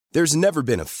There's never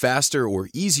been a faster or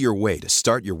easier way to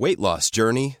start your weight loss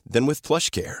journey than with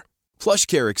PlushCare.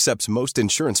 PlushCare accepts most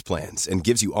insurance plans and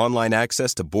gives you online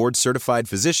access to board-certified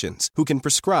physicians who can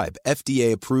prescribe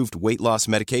FDA-approved weight loss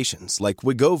medications like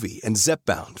Wegovy and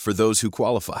Zepbound for those who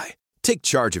qualify. Take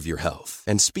charge of your health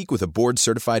and speak with a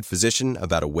board-certified physician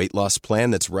about a weight loss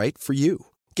plan that's right for you.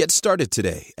 Get started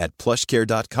today at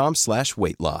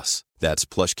plushcare.com/weightloss. That's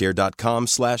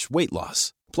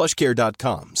plushcare.com/weightloss.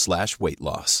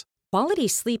 plushcare.com/weightloss. Quality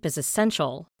sleep is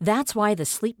essential. That's why the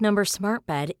Sleep Number Smart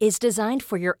Bed is designed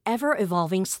for your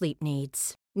ever-evolving sleep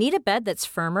needs. Need a bed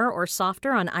that's firmer or softer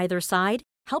on either side?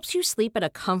 Helps you sleep at a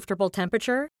comfortable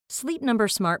temperature? Sleep Number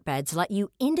Smart Beds let you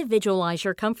individualize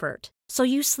your comfort, so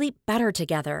you sleep better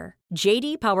together.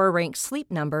 JD Power ranks Sleep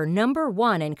Number number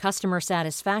 1 in customer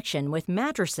satisfaction with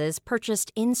mattresses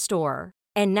purchased in-store.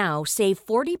 And now, save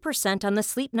 40% on the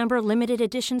Sleep Number Limited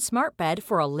Edition Smart Bed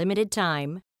for a limited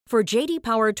time. For JD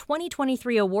Power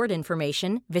 2023 award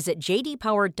information, visit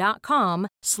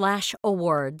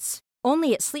jdpower.com/awards.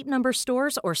 Only at Sleep Number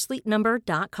stores or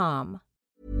sleepnumber.com.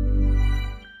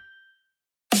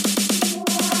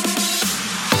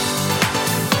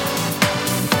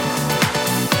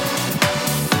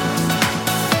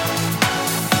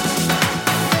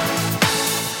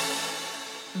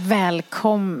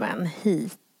 Välkommen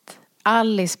hit,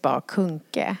 Alice Bah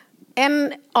Kuhnke.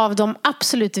 En av de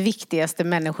absolut viktigaste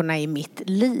människorna i mitt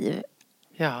liv.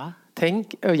 Ja,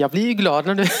 jag blir ju glad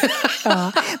när du...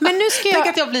 Ja. Men nu ska jag... Tänk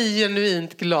att jag blir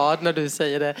genuint glad när du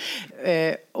säger det.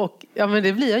 Och ja, men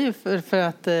det blir jag ju för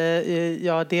att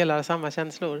jag delar samma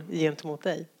känslor gentemot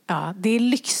dig. Ja, det är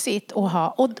lyxigt att ha.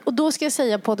 Och då ska jag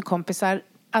säga, poddkompisar,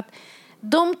 att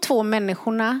de 2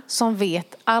 människorna som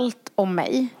vet allt om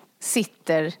mig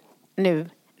sitter nu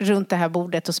runt det här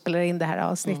bordet och spelar in det här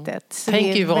avsnittet.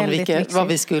 Tänk Yvonne vad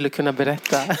vi skulle kunna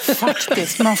berätta.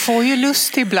 Faktiskt, man får ju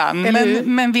lust ibland.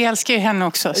 Men vi älskar ju henne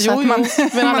också. Så men alla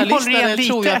man lyssnare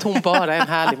tror ju att hon bara är en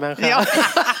härlig människa. Ja.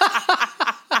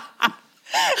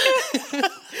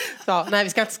 Ja, nej, vi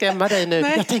ska inte skrämma dig nu.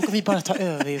 Jag tänker om vi bara tar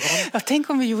över, Yvonne. Jag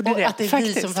tänker om vi gjorde det. Att det är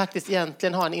faktiskt vi som faktiskt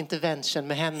egentligen har en intervention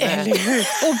med henne. Eller hur?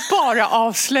 Och bara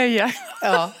avslöja.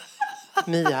 Ja.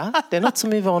 Mia, det är något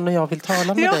som Yvonne och jag vill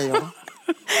tala med dig om.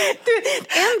 Du,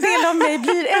 en del av mig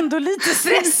blir ändå lite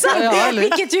stressad,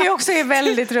 vilket ju också är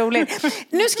väldigt roligt.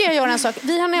 Nu ska jag göra en sak.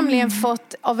 Vi har nämligen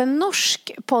fått av en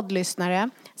norsk poddlyssnare,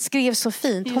 skrev så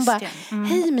fint. Hon bara,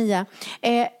 hej Mia,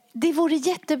 det vore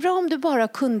jättebra om du bara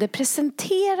kunde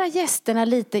presentera gästerna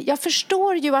lite. Jag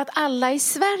förstår ju att alla i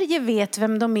Sverige vet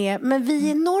vem de är, men vi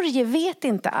i Norge vet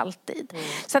inte alltid.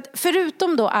 Så att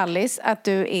förutom då Alice, att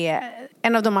du är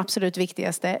en av de absolut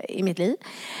viktigaste i mitt liv,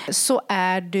 så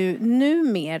är du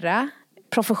numera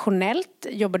professionellt,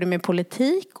 jobbar du med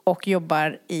politik och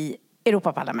jobbar i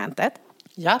Europaparlamentet.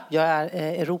 Ja, jag är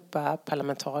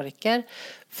Europaparlamentariker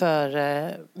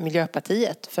för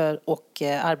Miljöpartiet och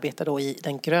arbetar då i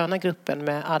den gröna gruppen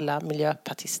med alla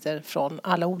miljöpartister från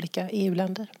alla olika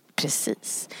EU-länder.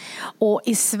 Precis. Och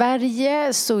i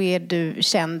Sverige så är du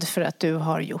känd för att du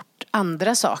har gjort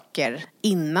andra saker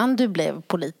innan du blev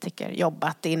politiker.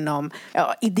 Jobbat inom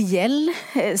ideell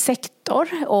sektor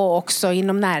och också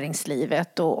inom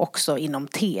näringslivet och också inom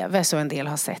tv, så en del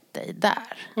har sett dig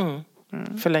där.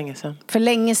 För länge sedan. För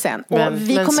länge sedan.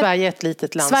 Men Sverige är ett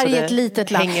litet land. Sverige är ett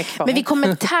litet land. Men vi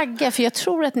kommer tagga, för jag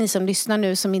tror att ni som lyssnar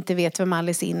nu som inte vet vem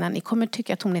Alice är innan, ni kommer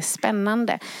tycka att hon är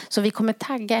spännande. Så vi kommer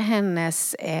tagga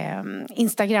hennes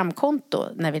Instagramkonto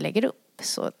när vi lägger upp.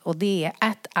 Och det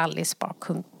är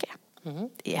 @AliceBahKuhnke.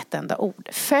 I ett enda ord.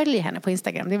 Följ henne på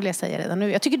Instagram, det vill jag säga redan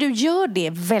nu. Jag tycker du gör det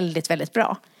väldigt, väldigt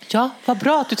bra. Ja, vad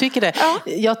bra att du tycker det. Ja.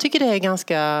 Jag tycker det är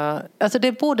ganska... Alltså det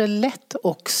är både lätt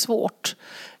och svårt.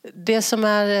 Det som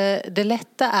är det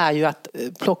lätta är ju att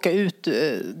plocka ut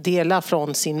delar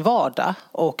från sin vardag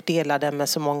och dela det med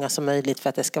så många som möjligt för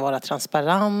att det ska vara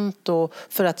transparent och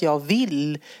för att jag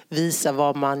vill visa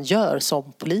vad man gör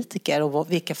som politiker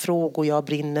och vilka frågor jag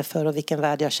brinner för och vilken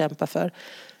värld jag kämpar för.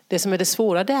 Det som är det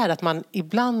svåra, det är att man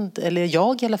ibland, eller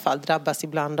jag i alla fall, drabbas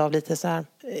ibland av lite så här,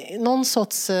 någon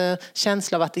sorts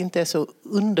känsla av att det inte är så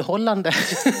underhållande.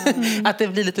 Att det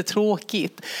blir lite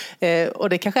tråkigt. Och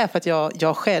det kanske är för att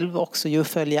jag själv också ju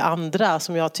följer andra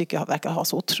som jag tycker verkar ha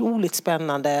så otroligt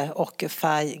spännande och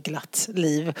färgglatt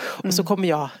liv. Och så kommer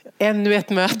jag ännu ett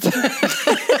möte.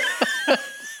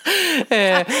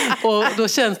 Och då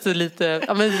känns det lite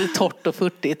torrt och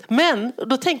furtigt. Men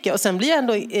då tänker jag, och sen blir jag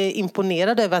ändå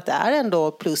imponerad över att det är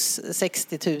ändå plus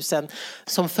 60 000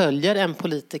 som följer en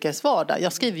politikers vardag.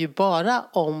 Jag skriver ju bara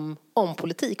om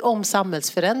politik, om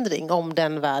samhällsförändring, om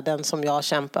den världen som jag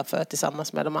kämpar för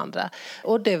tillsammans med de andra.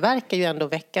 Och det verkar ju ändå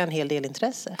väcka en hel del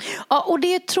intresse. Ja, och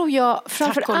det tror jag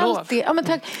framför allt. Ja, men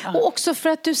tack. Och också för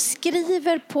att du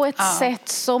skriver på ett sätt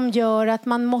som gör att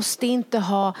man måste inte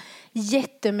ha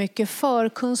jättemycket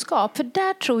förkunskap. För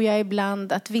där tror jag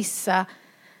ibland att vissa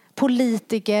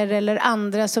politiker eller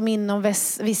andra som inom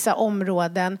vissa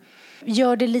områden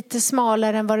gör det lite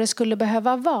smalare än vad det skulle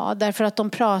behöva vara. Därför att de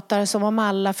pratar som om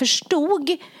alla förstod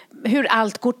hur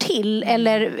allt går till.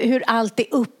 Eller hur allt är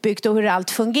uppbyggt och hur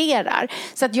allt fungerar.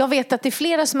 Så att jag vet att det är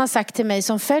flera som har sagt till mig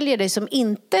som följer dig som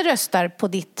inte röstar på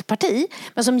ditt parti.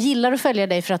 Men som gillar att följa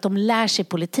dig för att de lär sig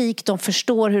politik. De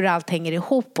förstår hur allt hänger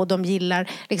ihop. Och de gillar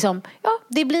liksom,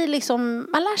 det blir liksom,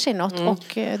 man lär sig något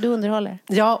och du underhåller.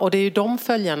 Ja, och det är ju de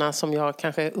följarna som jag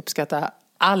kanske uppskattar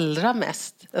allra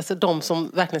mest. Alltså de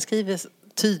som verkligen skriver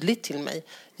tydligt till mig.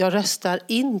 Jag röstar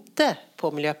inte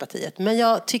på Miljöpartiet. Men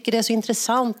jag tycker det är så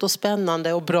intressant och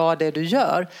spännande och bra det du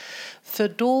gör.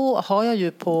 För då har jag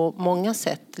ju på många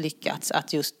sätt lyckats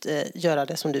att just göra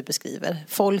det som du beskriver.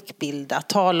 Folkbilda,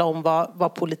 tala om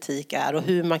vad politik är och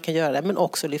hur man kan göra det. Men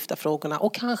också lyfta frågorna.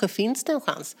 Och kanske finns det en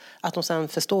chans att de sen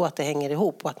förstår att det hänger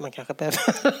ihop. Och att man kanske behöver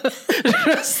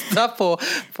rösta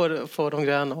på de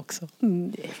gröna också.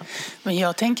 Men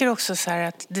jag tänker också så här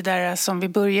att det där som vi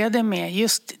började med.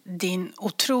 Just din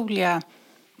otroliga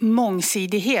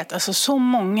mångsidighet. Alltså så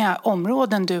många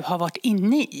områden du har varit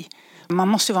inne i. Man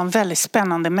måste vara en väldigt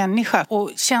spännande människa.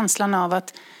 Och känslan av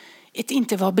att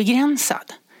inte vara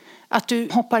begränsad. Att du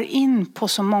hoppar in på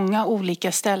så många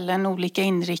olika ställen, olika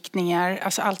inriktningar.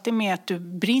 Alltså alltid med att du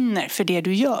brinner för det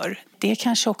du gör. Det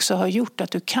kanske också har gjort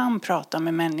att du kan prata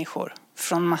med människor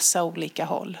från massa olika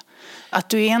håll. Att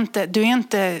du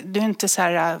är inte så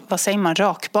här, vad säger man,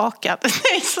 rakbakad.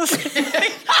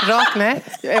 Nej.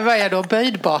 Vad är jag då?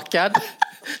 Böjdbakad?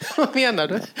 Vad menar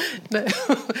du? Nej.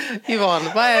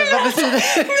 Yvonne, vad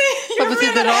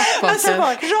betyder rakbakad? Alltså,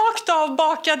 rakt av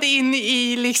bakad in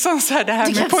i liksom så här det här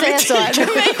du med politik.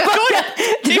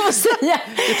 Du måste säga.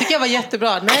 Det tycker jag var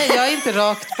jättebra. Nej, jag är inte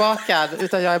rakt bakad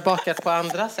utan jag är bakad på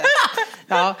andra sätt.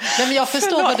 Ja, men jag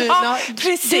förstår vad du...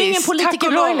 Precis. Det är ingen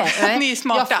politikerbroiler. Nej, ni är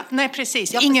smarta. Nej,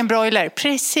 precis. Ingen broiler.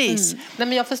 Precis. Nej,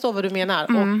 men jag förstår vad du menar.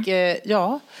 Och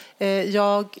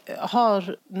jag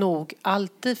har nog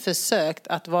alltid försökt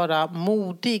att vara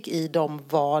modig i de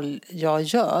val jag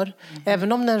gör.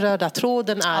 Även om den röda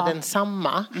tråden är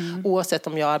densamma. Oavsett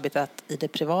om jag har arbetat i det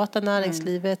privata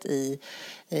näringslivet, i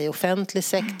offentlig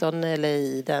sektorn eller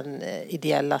i den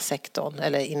ideella sektorn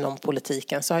eller inom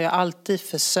politiken. Så har jag alltid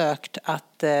försökt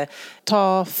att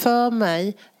ta för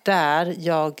mig där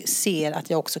jag ser att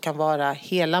jag också kan vara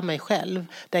hela mig själv.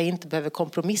 Där jag inte behöver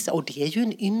kompromissa. Och det är ju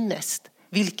en ynnest.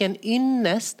 Vilken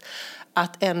ynnest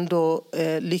att ändå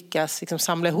lyckas liksom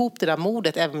samla ihop det där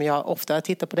modet. Även om jag ofta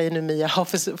tittar på dig nu, Mia,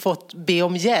 har fått be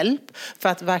om hjälp för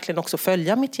att verkligen också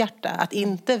följa mitt hjärta. Att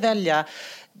inte välja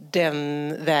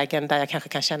den vägen där jag kanske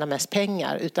kan tjäna mest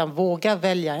pengar, utan våga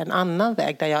välja en annan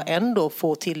väg där jag ändå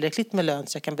får tillräckligt med lön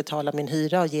så jag kan betala min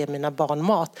hyra och ge mina barn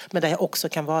mat, men där jag också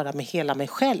kan vara med hela mig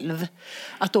själv.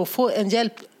 Att då få en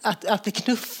hjälp att bli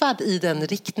knuffad i den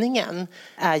riktningen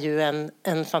är ju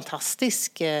en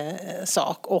fantastisk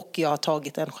sak, och jag har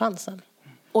tagit den chansen.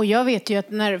 Och jag vet ju att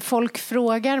när folk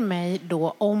frågar mig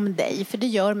då om dig, för det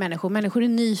gör människor är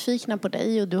nyfikna på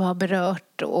dig och du har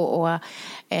berört och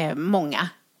många.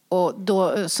 Och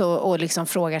då och liksom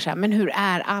frågar så här, men hur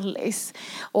är Alice?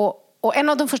 Och en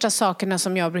av de första sakerna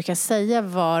som jag brukar säga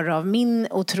var av min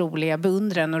otroliga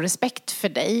beundran och respekt för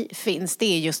dig finns, det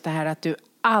är just det här att du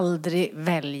aldrig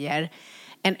väljer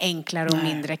en enklare och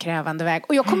mindre krävande väg.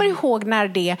 Och jag kommer ihåg när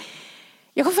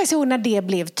det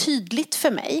blev tydligt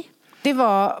för mig. Det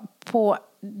var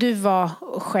du var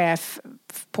chef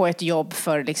på ett jobb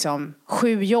för liksom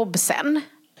 7 jobb sen.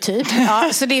 Typ. Ja,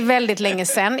 så det är väldigt länge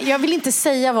sedan. Jag vill inte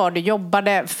säga var du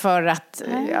jobbade för att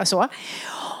så.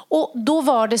 Och då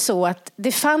var det så att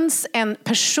det fanns en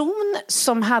person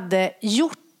som hade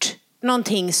gjort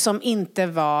någonting som inte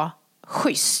var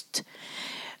schysst.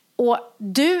 Och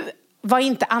du var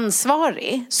inte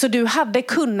ansvarig, så du hade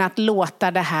kunnat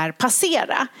låta det här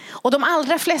passera. Och de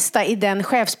allra flesta i den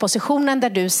chefspositionen där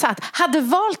du satt hade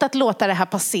valt att låta det här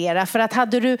passera, för att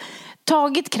hade du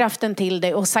tagit kraften till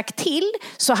dig och sagt till,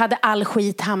 så hade all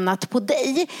skit hamnat på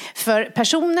dig. För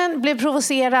personen blev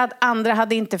provocerad, andra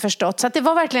hade inte förstått. Så att det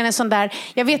var verkligen en sån där,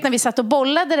 jag vet när vi satt och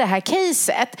bollade det här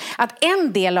caset, att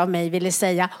en del av mig ville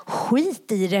säga,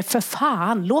 skit i det för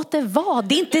fan, låt det vara.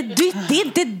 Det är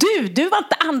inte du var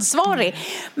inte ansvarig.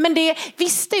 Men det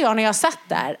visste jag när jag satt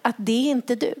där, att det är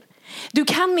inte du. Du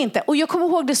kan inte, och jag kommer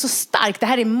ihåg det så starkt. Det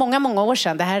här är många, många år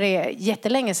sedan. Det här är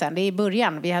jättelänge sedan, det är i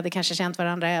början. Vi hade kanske känt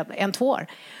varandra 1-2 år.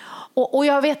 Och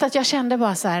jag vet att jag kände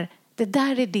bara så här, det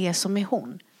där är det som är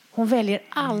hon. Hon väljer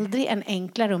aldrig en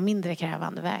enklare och mindre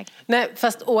krävande väg. Nej,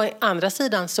 fast å andra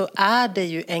sidan så är det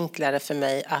ju enklare för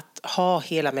mig att ha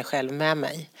hela mig själv med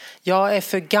mig. Jag är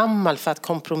för gammal för att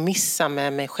kompromissa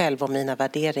med mig själv och mina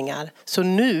värderingar. Så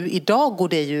nu, idag går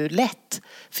det ju lätt.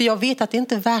 För jag vet att det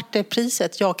inte är värt det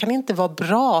priset. Jag kan inte vara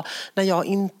bra när jag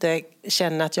inte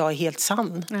känner att jag är helt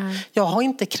sann. Jag har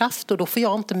inte kraft och då får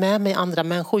jag inte med mig andra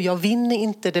människor. Jag vinner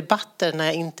inte debatter när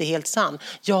jag inte är helt sann.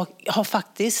 Jag har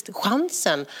faktiskt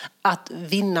chansen att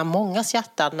vinna mångas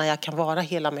hjärtan när jag kan vara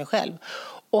hela mig själv.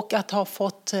 Och att ha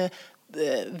fått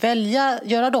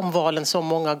göra de valen så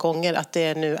många gånger att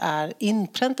det nu är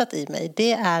inpräntat i mig.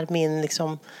 Det är min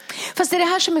liksom... Fast det är det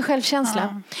här som är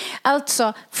självkänsla.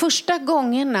 Alltså, första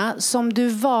gångerna som du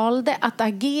valde att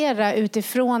agera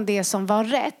utifrån det som var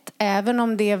rätt, även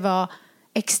om det var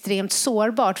extremt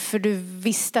sårbart, för du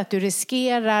visste att du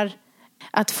riskerar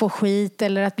att få skit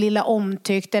eller att bli illa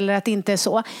omtyckt eller att inte är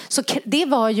så. Så det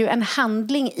var ju en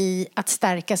handling i att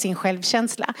stärka sin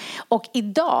självkänsla. Och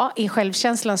idag är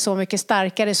självkänslan så mycket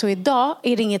starkare, så idag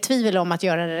är det inget tvivel om att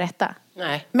göra det rätta.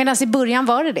 Nej. Medan i början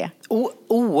var det.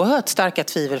 Oerhört starka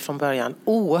tvivel från början.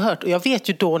 Oerhört. Och jag vet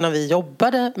ju då när vi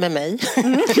jobbade med mig.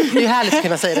 Det är härligt att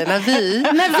kunna säga det. När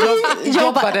vi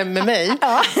jobbade med mig.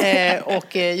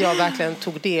 Och jag verkligen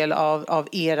tog del av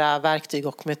era verktyg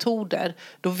och metoder.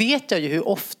 Då vet jag ju hur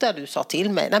ofta du sa till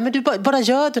mig. Nej, men du bara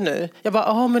gör det nu. Jag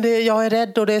bara, men jag är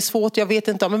rädd och det är svårt. Jag vet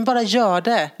inte. Men bara gör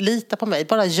det. Lita på mig.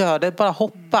 Bara gör det. Bara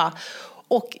hoppa.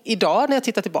 Och idag när jag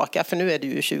tittar tillbaka, för nu är det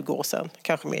ju 20 år sedan,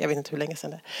 kanske mer, jag vet inte hur länge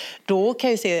sedan det är.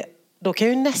 Då kan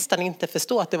jag ju nästan inte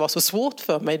förstå att det var så svårt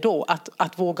för mig då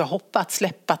att våga hoppa, att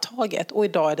släppa taget. Och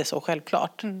idag är det så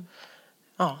självklart.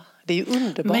 Ja, det är ju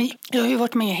underbart. Men jag har ju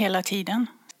varit med hela tiden.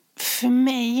 För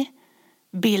mig,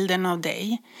 bilden av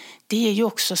dig, det är ju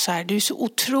också så här, du är så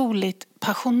otroligt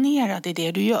passionerad i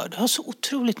det du gör. Du har så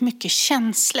otroligt mycket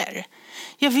känslor.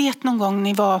 Jag vet någon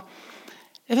gång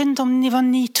jag vet inte om det var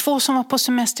ni två som var på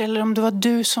semester eller om det var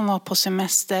du som var på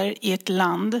semester i ett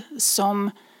land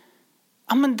som,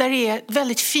 ja, men där det är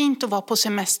väldigt fint att vara på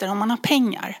semester om man har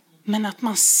pengar. Men att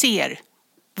man ser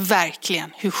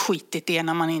verkligen hur skitigt det är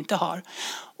när man inte har.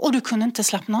 Och du kunde inte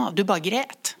slappna av, du bara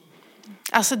grät.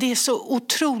 Alltså det är så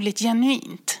otroligt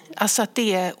genuint. Alltså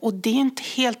och det är inte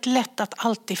helt lätt att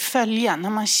alltid följa när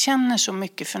man känner så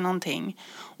mycket för någonting.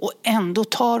 Och ändå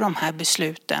tar de här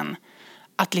besluten.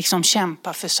 Att liksom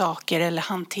kämpa för saker eller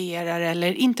hantera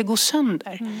eller inte gå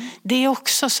sönder. Det är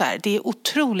också så här, det är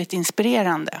otroligt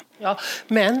inspirerande. Ja,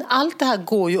 men allt det här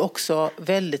går ju också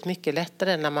väldigt mycket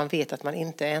lättare när man vet att man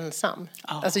inte är ensam.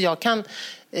 Ja. Alltså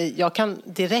jag kan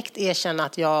direkt erkänna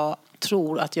att jag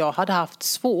tror att jag hade haft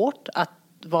svårt att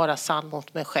vara sann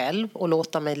mot mig själv och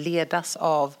låta mig ledas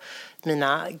av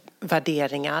mina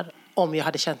värderingar om jag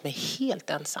hade känt mig helt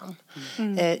ensam.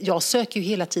 Jag söker ju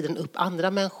hela tiden upp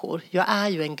andra människor. Jag är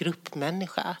ju en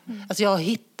gruppmänniska. Alltså jag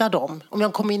hittar dem. Om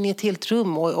jag kommer in i ett helt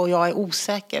rum och jag är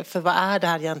osäker för vad är det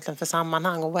här egentligen för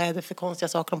sammanhang och vad är det för konstiga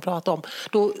saker de pratar om.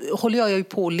 Då håller jag ju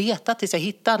på att leta tills jag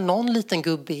hittar någon liten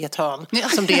gubbe i ett hörn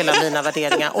som delar mina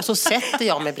värderingar. Och så sätter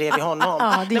jag mig bredvid honom.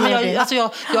 Ja,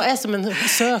 jag är som en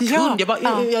sökhund.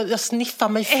 Jag sniffar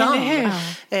mig fram.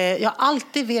 Jag har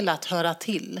alltid velat höra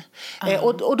till.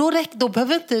 Och då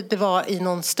behöver inte det vara i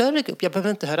någon större grupp. Jag behöver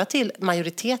inte höra till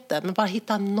majoriteten. Men bara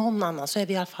hitta någon annan så är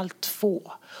vi i alla fall 2.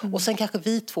 Och sen kanske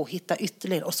vi 2 hittar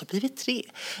ytterligare. Och så blir vi 3.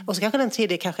 Och så kanske den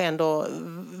tredje kanske ändå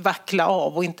vacklar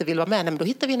av och inte vill vara med. Nej, men då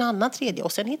hittar vi en annan tredje.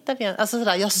 Och sen hittar vi en. Alltså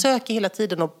sådär, jag söker hela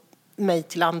tiden mig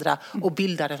till andra och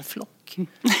bildar en flock.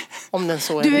 Om den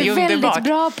så är. Du är väldigt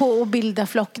bra på att bilda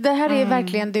flock. Det här är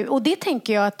verkligen du. Och det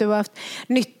tänker jag att du har haft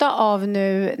nytta av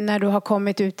nu när du har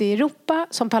kommit ut i Europa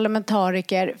som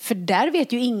parlamentariker. För där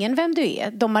vet ju ingen vem du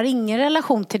är. De har ingen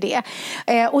relation till det.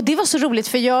 Och det var så roligt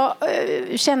för jag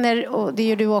känner, och det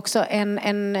gör du också,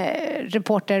 en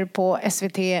reporter på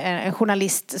SVT, en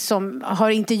journalist som har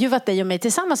intervjuat dig och mig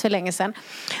tillsammans för länge sedan.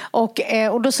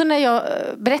 Och då så när jag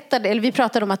berättade, eller vi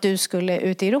pratade om att du skulle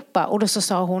ut i Europa och då så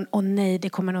sa hon, nej, det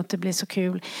kommer nog det blir så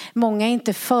kul. Många är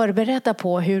inte förberedda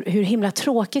på hur himla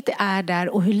tråkigt det är där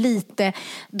och hur lite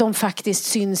de faktiskt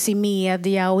syns i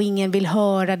media och ingen vill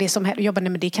höra det som jobbar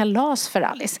med det kalas för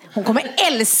Alice. Hon kommer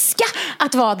älska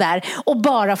att vara där och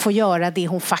bara få göra det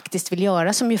hon faktiskt vill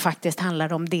göra, som ju faktiskt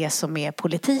handlar om det som är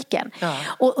politiken. Ja.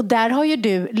 Och där har ju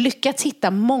du lyckats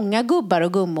hitta många gubbar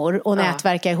och gummor och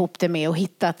nätverka ihop det med och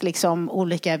hittat liksom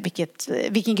olika,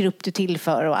 vilken grupp du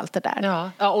tillför och allt det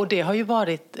där. Ja, och det har ju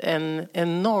varit en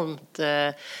enormt,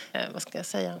 vad ska jag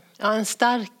säga, en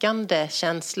stärkande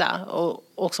känsla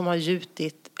och som har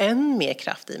gjutit än mer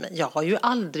kraft i mig. Jag har ju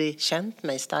aldrig känt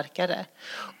mig starkare.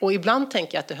 Och ibland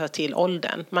tänker jag att det hör till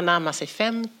åldern. Man närmar sig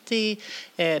 50.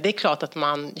 Det är klart att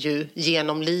man ju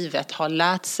genom livet har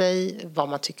lärt sig vad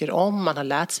man tycker om. Man har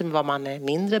lärt sig vad man är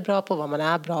mindre bra på, vad man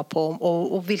är bra på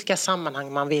och vilka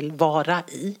sammanhang man vill vara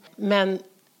i. Men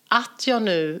att jag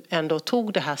nu ändå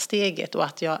tog det här steget och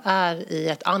att jag är i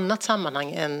ett annat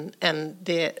sammanhang än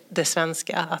det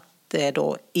svenska, att det är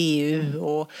då EU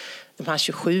och de här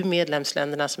 27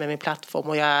 medlemsländerna som är min plattform,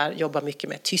 och jag jobbar mycket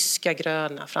med tyska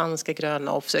gröna, franska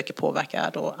gröna och försöker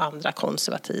påverka då andra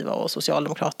konservativa och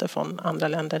socialdemokrater från andra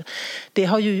länder. Det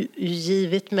har ju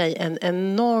givit mig en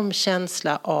enorm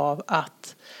känsla av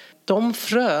att de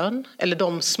frön, eller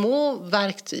de små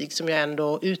verktyg som jag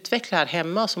ändå utvecklar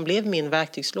hemma och som blev min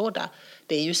verktygslåda,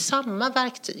 det är ju samma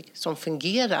verktyg som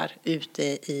fungerar ute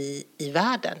i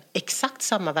världen. Exakt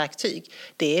samma verktyg.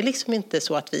 Det är liksom inte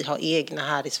så att vi har egna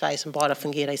här i Sverige som bara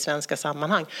fungerar i svenska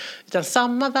sammanhang. Utan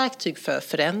samma verktyg för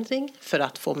förändring, för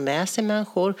att få med sig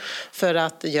människor, för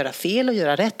att göra fel och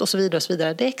göra rätt och så vidare och så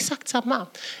vidare. Det är exakt samma.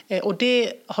 Och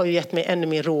det har ju gett mig ännu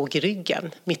mer råg i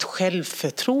ryggen. Mitt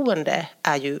självförtroende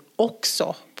är ju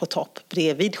också på topp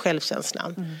bredvid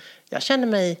självkänslan. Mm. Jag känner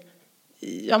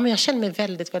mig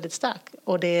väldigt, väldigt stark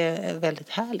och det är väldigt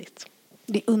härligt.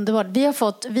 Det är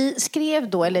underbart. Vi skrev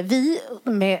då,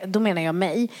 eller då menar jag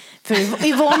mig. För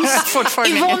Yvonne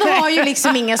har ju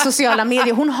liksom inga sociala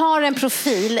medier. Hon har en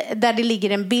profil där det ligger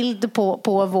en bild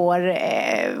på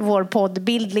vår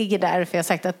poddbild ligger där. För jag har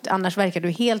sagt att annars verkar du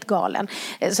helt galen.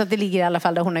 Så att det ligger i alla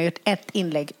fall där hon har gjort ett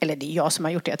inlägg, eller det är jag som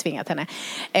har gjort det, jag har tvingat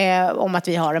henne, om att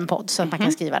vi har en podd så att man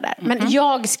kan skriva där. Men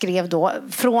jag skrev då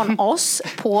från oss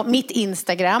på mitt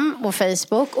Instagram och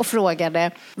Facebook och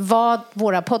frågade vad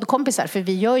våra poddkompisar, för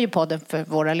vi gör ju podden för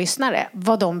våra lyssnare,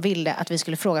 vad de ville att vi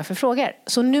skulle fråga för frågor.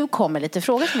 Så nu kommer lite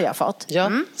frågor som vi har fått.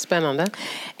 Ja, spännande.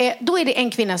 Då är det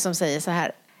en kvinna som säger så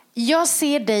här: jag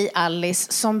ser dig,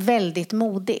 Alice, som väldigt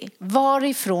modig.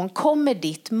 Varifrån kommer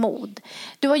ditt mod?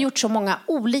 Du har gjort så många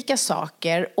olika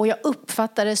saker och jag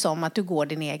uppfattar det som att du går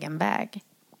din egen väg.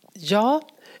 Ja,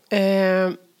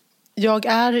 jag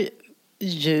är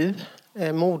ju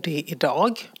modig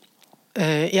idag.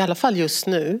 I alla fall just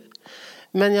nu.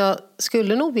 Men jag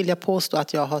skulle nog vilja påstå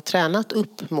att jag har tränat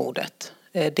upp modet.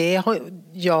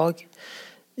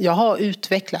 Jag har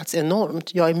utvecklats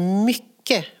enormt. Jag är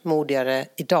mycket modigare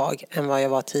idag än vad jag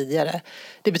var tidigare.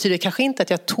 Det betyder kanske inte att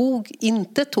jag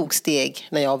inte tog steg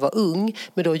när jag var ung.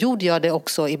 Men då gjorde jag det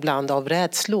också ibland av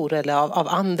rädslor eller av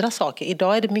andra saker.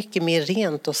 Idag är det mycket mer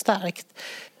rent och starkt.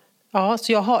 Ja,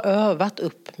 så jag har övat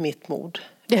upp mitt mod.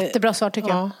 Jättebra svar tycker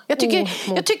jag. Jag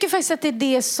tycker faktiskt att det är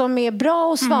det som är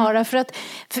bra att svara.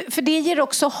 För det ger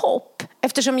också hopp.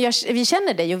 Eftersom vi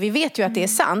känner dig och vi vet ju att det är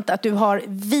sant. Att du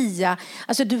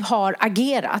har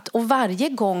agerat. Och varje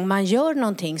gång man gör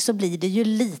någonting så blir det ju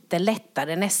lite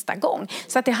lättare nästa gång.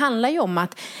 Så att det handlar ju om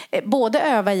att både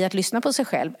öva i att lyssna på sig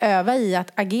själv. Öva i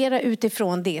att agera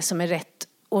utifrån det som är rätt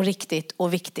och riktigt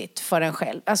och viktigt för en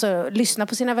själv. Alltså lyssna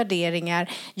på sina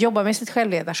värderingar, jobba med sitt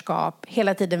självledarskap,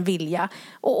 hela tiden vilja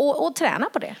och träna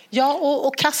på det. Ja,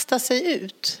 och kasta sig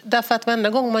ut. Därför att varenda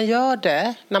gång man gör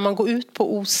det, när man går ut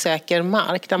på osäker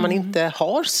mark där man inte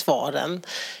har svaren,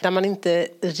 där man inte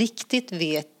riktigt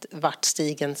vet vart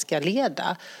stigen ska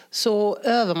leda, så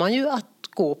övar man ju att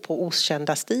gå på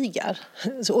okända stigar.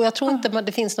 Och jag tror inte att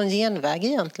det finns någon genväg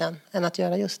egentligen än att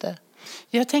göra just det.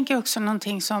 Jag tänker också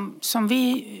någonting som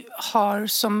vi har,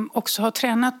 som också har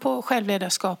tränat på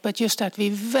självledarskapet, just det att vi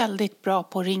är väldigt bra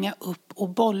på att ringa upp och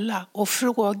bolla och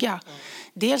fråga.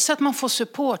 Dels att man får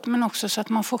support, men också så att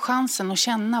man får chansen att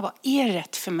känna vad är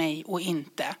rätt för mig och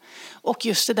inte. Och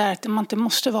just det där att man inte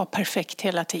måste vara perfekt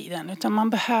hela tiden, utan man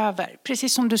behöver,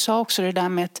 precis som du sa också, det där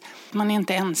med att man är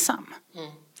inte ensam.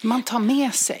 Man tar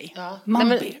med sig. Ja. Men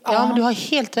du har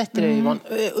helt rätt i det, Yvonne.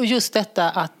 Och just detta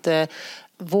att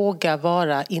våga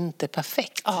vara inte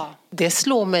perfekt. Det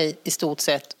slår mig i stort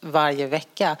sett varje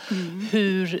vecka.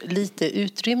 Hur lite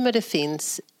utrymme det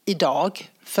finns idag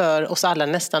för oss alla,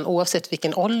 nästan oavsett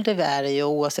vilken ålder vi är i och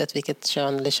oavsett vilket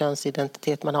kön eller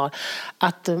könsidentitet man har.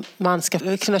 Att man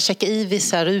ska kunna checka i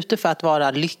vissa rutor för att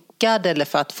vara lyckad eller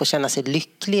för att få känna sig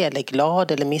lycklig eller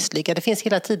glad eller misslyckad. Det finns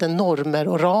hela tiden normer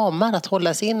och ramar att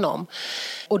hålla sig inom.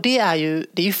 Och det är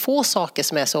ju få saker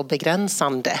som är så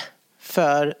begränsande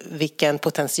för vilken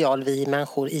potential vi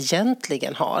människor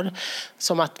egentligen har.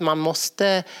 Som att man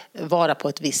måste vara på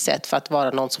ett visst sätt för att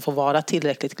vara någon som får vara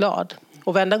tillräckligt glad.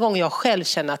 Och varenda gång jag själv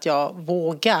känner att jag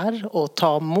vågar och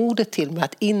tar modet till mig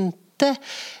att inte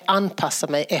anpassa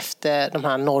mig efter de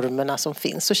här normerna som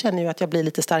finns, så känner jag att jag blir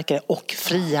lite starkare och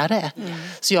friare.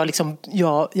 Så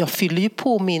jag fyller ju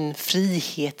på min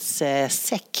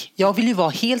frihetssäck. Jag vill ju vara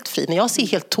helt fri. När jag ser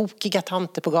helt tokiga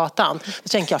tanter på gatan, då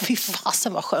tänker jag, fy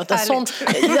fasen vad skönt. Och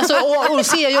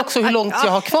ser jag ju också hur långt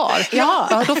jag har kvar.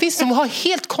 Ja, då finns det som har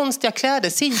helt konstiga kläder,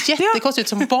 ser jättekonstigt ut,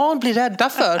 som barn blir rädda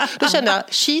för. Då känner jag,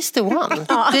 she's the one.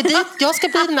 Det är dit jag ska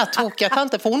bli den här tokiga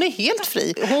tanten, för hon är helt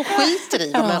fri. Hon skiter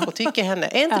i vad människor tycker henne.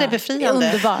 Är inte det befriande?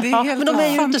 Underbart. Men de är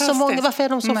ju inte så många. Varför är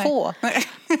de så få?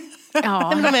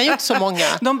 Ja. Men de är ju inte så många.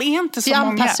 De är inte så många.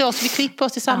 Vi anpassar oss, vi klipper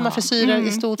oss till samma frisyrer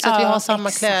i stort sett. Vi har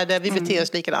samma kläder, vi beter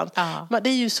oss likadant. Men det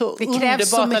är ju så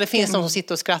underbart när det finns någon som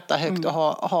sitter och skrattar högt och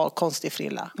har konstig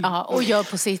frilla. Ja, och gör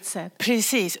på sitt sätt.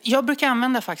 Precis. Jag brukar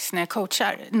använda faktiskt när jag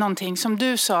coachar någonting som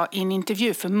du sa i en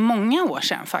intervju för många år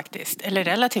sedan faktiskt. Eller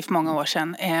relativt många år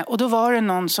sedan. Och då var det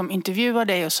någon som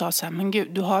intervjuade dig och sa så här, men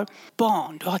gud, du har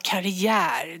barn, du har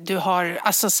karriär, du har,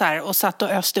 alltså så här, och satt och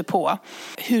öste på.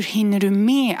 Hur hinner du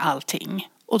med allting?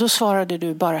 Och då svarade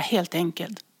du bara helt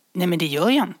enkelt, nej men det gör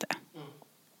jag inte.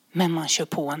 Men man kör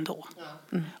på ändå.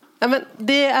 Ja, men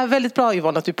det är väldigt bra,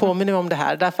 Yvonne, att du påminner om det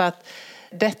här. Därför att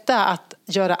detta att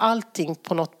göra allting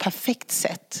på något perfekt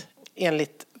sätt,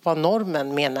 enligt vad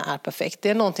normen menar är perfekt, det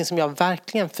är någonting som jag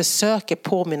verkligen försöker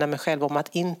påminna mig själv om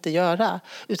att inte göra.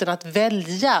 Utan att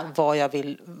välja vad jag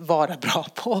vill vara bra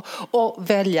på och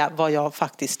välja vad jag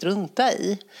faktiskt struntar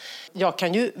i. Jag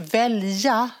kan ju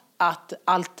välja att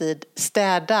alltid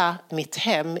städa mitt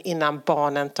hem innan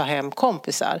barnen tar hem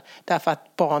kompisar. Därför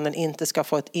att barnen inte ska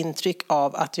få ett intryck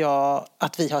av att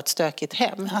vi har ett stökigt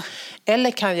hem.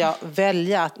 Eller kan jag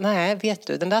välja att, nej vet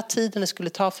du, den där tiden det skulle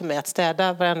ta för mig att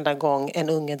städa varenda gång en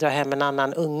unge drar hem en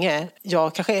annan unge.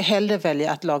 Jag kanske hellre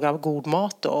väljer att laga god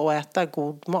mat och äta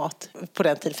god mat på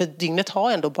den tiden. För dygnet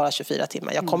har ändå bara 24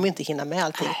 timmar. Jag kommer inte hinna med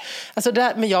allting. Alltså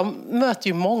men jag möter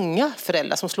ju många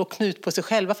föräldrar som slår knut på sig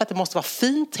själva för att det måste vara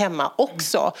fint hemma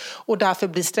också, och därför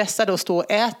blir stressade och stå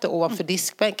och äta ovanför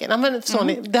diskbänken. Ja, men,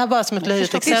 det här är bara som ett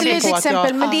löjligt exempel på att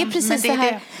jag... Men det är precis det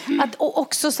här att, och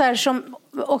också så här, som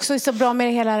också är så bra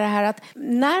med hela det här, att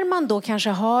när man då kanske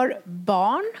har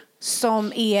barn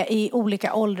som är i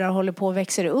olika åldrar och håller på att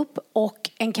växa upp och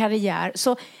en karriär,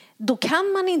 så då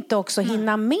kan man inte också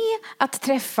hinna med att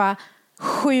träffa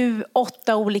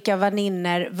 7-8 olika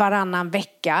väninnor varannan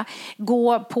vecka,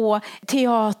 gå på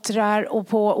teatrar och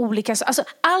på olika, alltså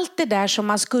allt det där som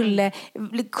man skulle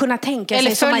kunna tänka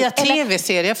eller sig. Eller följa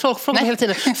tv-serier. Jag frågar mig hela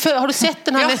tiden, har du sett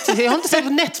den här Netflix? Jag har inte sett på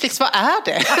Netflix, vad är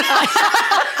det? Nej,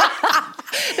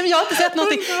 men jag har inte sett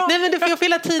någonting. Nej, men du får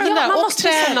hela tiden där och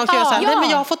träna och göra så här. Nej, men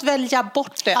jag har fått välja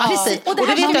bort det. Precis. Och det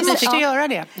vet att ni måste göra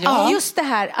det. Just det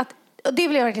här, att, och det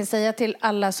vill jag verkligen säga till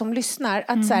alla som lyssnar,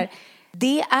 att så här,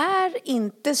 det är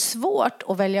inte svårt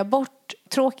att välja bort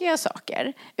tråkiga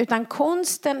saker, utan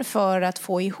konsten för att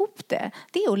få ihop det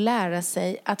är att lära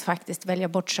sig att faktiskt välja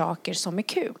bort saker som är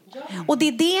kul. Och det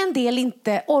är det en del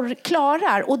inte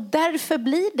klarar, och därför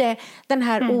blir det den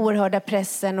här oerhörda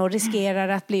pressen och riskerar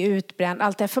att bli utbränd.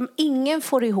 Allt det, för ingen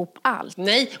får ihop allt.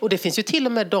 Nej, och det finns ju till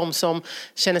och med de som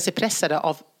känner sig pressade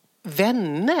av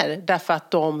vänner därför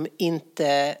att de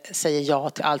inte säger ja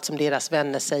till allt som deras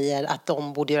vänner säger att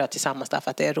de borde göra tillsammans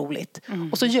därför att det är roligt.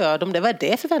 Och så gör de det. Vad är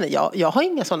det för vänner? Jag har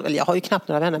inga sådana, eller jag har ju knappt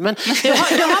några vänner, men du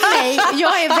har mig.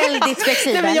 Jag är väldigt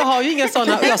flexibel. Nej, men jag har ju inga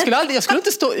sådana. Jag skulle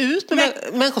inte stå ut med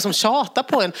människor som tjatar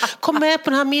på en. Kom med på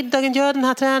den här middagen, gör den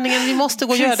här träningen, vi måste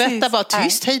gå och göra detta. Bara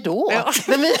tyst, hej då. Ja.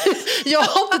 Nej, men, jag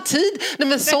har inte tid. Nej,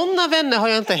 men sådana vänner har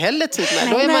jag inte heller tid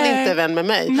med. Då är man inte vän med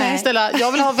mig. Istället,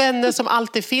 jag vill ha vänner som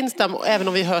alltid finns där, även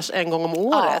om vi hörs en gång om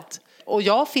året. Och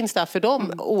jag finns där för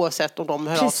dem oavsett om de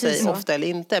hör av sig ofta eller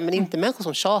inte. Men inte människor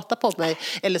som tjatar på mig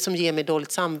eller som ger mig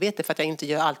dåligt samvete för att jag inte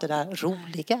gör allt det där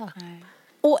roliga.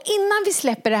 Och innan vi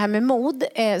släpper det här med mod,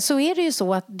 så är det ju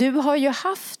så att du har ju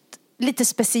haft lite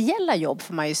speciella jobb,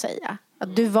 får man ju säga.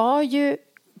 Att du var ju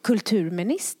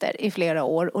kulturminister i flera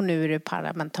år och nu är du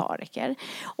parlamentariker.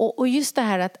 Och just det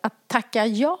här att tacka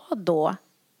ja då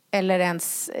eller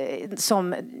ens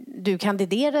som du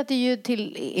kandiderade ju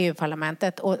till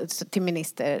EU-parlamentet och till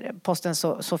ministerposten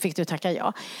så fick du tacka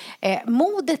ja.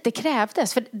 Modet det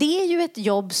krävdes, för det är ju ett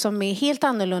jobb som är helt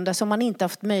annorlunda som man inte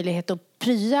haft möjlighet att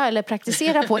prya eller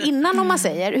praktisera på innan, om man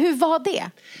säger. Hur var det?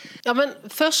 Ja, men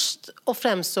först och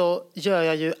främst så gör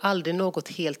jag ju aldrig något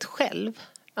helt själv.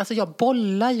 Alltså jag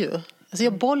bollar ju. Alltså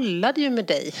jag bollade ju med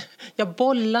dig. Jag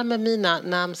bollar med mina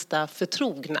närmsta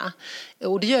förtrogna.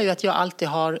 Och det gör ju att jag alltid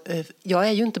har... Jag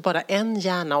är ju inte bara en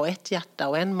hjärna och ett hjärta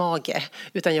och en mage.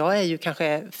 Utan jag är ju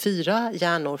kanske 4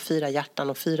 hjärnor, 4 hjärtan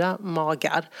och 4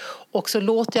 magar. Och så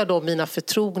låter jag då mina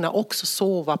förtrogna också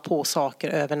sova på saker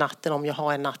över natten om jag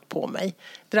har en natt på mig.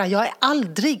 Det där, jag är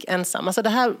aldrig ensam. Alltså det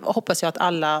här hoppas jag att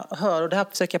alla hör. Och det här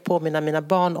försöker jag påminna mina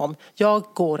barn om. Jag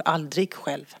går aldrig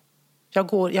själv.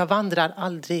 Jag vandrar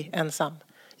aldrig ensam.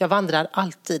 Jag vandrar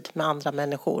alltid med andra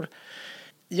människor.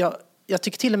 Jag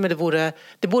tycker till och med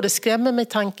det både skrämmer mig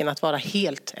tanken att vara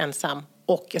helt ensam,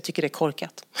 och jag tycker det är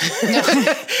korkat.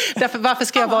 Därför, varför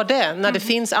ska jag vara det? När det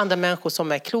finns andra människor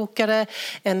som är klokare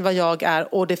än vad jag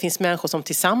är, och det finns människor som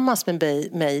tillsammans med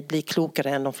mig blir klokare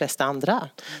än de flesta andra.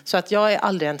 Så att jag är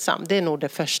aldrig ensam. Det är nog det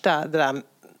första, det där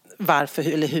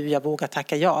varför eller hur jag vågar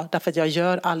tacka ja. Därför att jag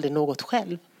gör aldrig något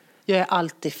själv. Jag är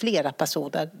alltid flera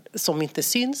personer som inte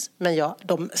syns, men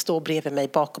de står bredvid mig,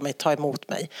 bakom mig, tar emot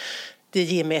mig. Det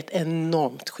ger mig ett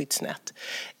enormt skyddsnät.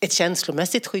 Ett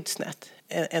känslomässigt skyddsnät,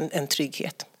 en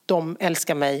trygghet. De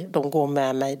älskar mig, de går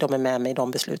med mig, de är med mig i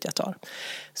de beslut jag tar.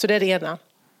 Så det är det ena.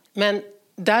 Men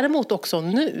däremot också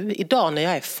nu, idag när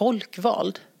jag är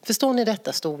folkvald. Förstår ni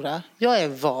detta stora? Jag är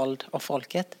vald av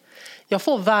folket. Jag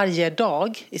får varje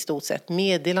dag i stort sett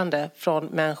meddelande från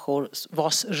människor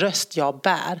vars röst jag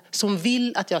bär, som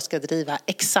vill att jag ska driva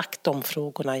exakt de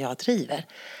frågorna jag driver.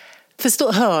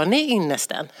 Hör ni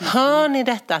innesten? Hör ni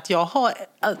detta? Att jag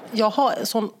har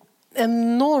sån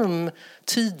enorm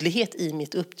tydlighet i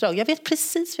mitt uppdrag. Jag vet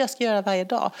precis vad jag ska göra varje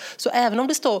dag. Så även om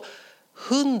det står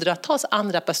hundratals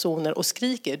andra personer och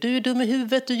skriker, du är dum i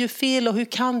huvudet, du gör fel och hur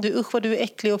kan du, usch vad du är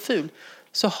äcklig och ful.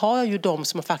 Så har jag ju de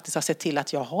som faktiskt har sett till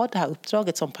att jag har det här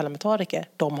uppdraget som parlamentariker.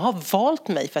 De har valt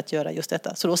mig för att göra just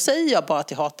detta. Så då säger jag bara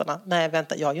till hatarna, nej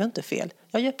vänta, jag gör inte fel.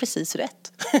 Jag gör precis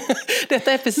rätt.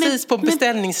 Detta är precis på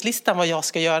beställningslistan vad jag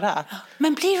ska göra.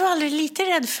 Men blir du aldrig lite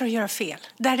rädd för att göra fel?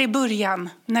 Där i början,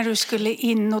 när du skulle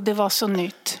in och det var så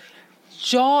nytt.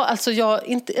 Ja, alltså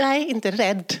jag är inte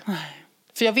rädd.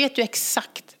 För jag vet ju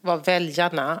exakt vad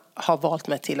väljarna har valt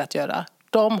mig till att göra.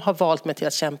 De har valt mig till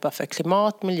att kämpa för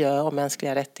klimat, miljö och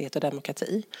mänskliga rättigheter och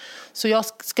demokrati. Så jag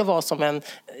ska vara som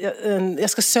jag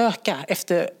ska söka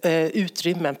efter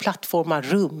utrymmen, plattformar,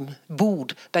 rum,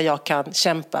 bord där jag kan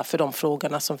kämpa för de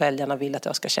frågorna som väljarna vill att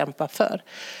jag ska kämpa för.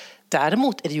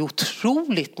 Däremot är det ju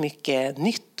otroligt mycket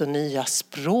nytt och nya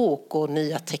språk och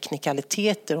nya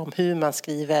teknikaliteter om hur man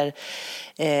skriver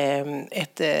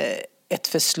ett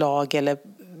förslag eller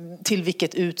till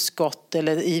vilket utskott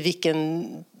eller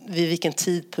vid vilken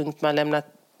tidpunkt man lämnar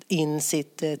in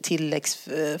sitt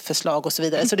tilläggsförslag och så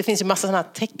vidare. Så det finns ju massa sådana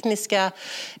tekniska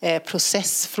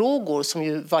processfrågor som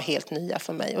ju var helt nya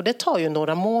för mig. Och det tar ju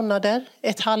några månader,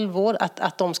 ett halvår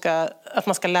att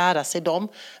man ska lära sig dem.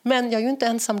 Men jag är ju inte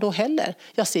ensam då heller.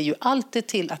 Jag ser ju alltid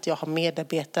till att jag har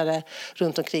medarbetare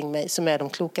runt omkring mig som är de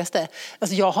klokaste.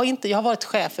 Alltså jag har varit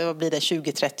chef för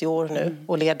 20-30 år nu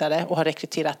och ledare och har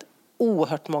rekryterat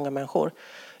oerhört många människor.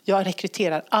 Jag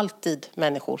rekryterar alltid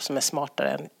människor som är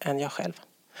smartare än jag själv.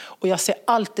 Och jag ser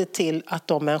alltid till att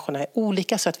de människorna är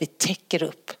olika så att vi täcker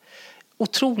upp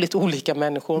otroligt olika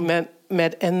människor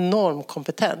med enorm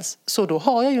kompetens. Så då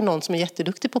har jag ju någon som är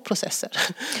jätteduktig på processer.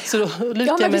 Så då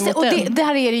lutar jag mig mot och den.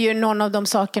 Där är det ju någon av de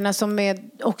sakerna som är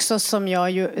också som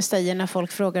jag ju säger när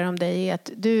folk frågar om dig, är att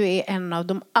du är en av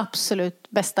de absolut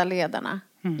bästa ledarna.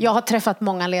 Jag har träffat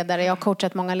många ledare, jag har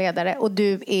coachat många ledare och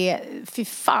du är, fy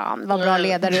fan vad bra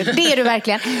ledare. Det är du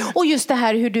verkligen. Och just det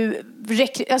här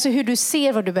hur du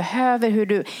ser vad du behöver, hur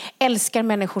du älskar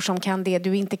människor som kan det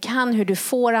du inte kan, hur du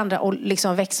får andra att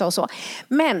liksom växa och så.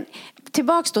 Men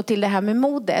tillbaks då till det här med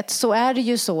modet, så är det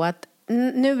ju så att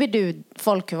nu är du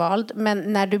folkvald,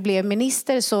 men när du blev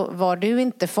minister så var du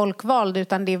inte folkvald,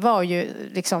 utan det var ju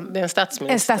liksom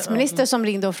en statsminister som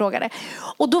ringde och frågade.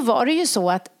 Och då var det ju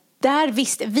så att där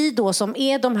visste vi då som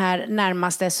är de här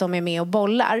närmaste som är med och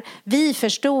bollar, vi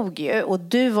förstod ju, och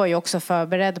du var ju också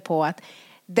förberedd på att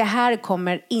det här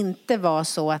kommer inte vara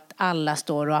så att alla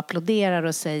står och applåderar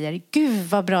och säger gud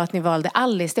vad bra att ni valde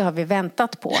Alice, det har vi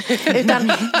väntat på.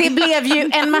 Utan det blev ju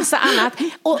en massa annat.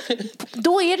 Och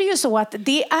då är det ju så att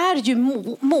det är ju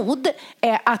mod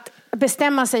att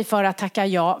bestämma sig för att tacka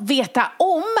ja, veta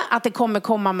om att det kommer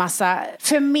komma massa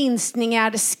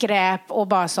förminskningar, skräp och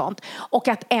bara sånt, och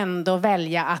att ändå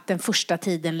välja att den första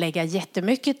tiden lägga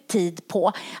jättemycket tid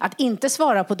på att inte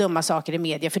svara på dumma saker i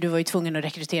media, för du var ju tvungen att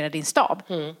rekrytera din stab.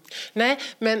 Nej,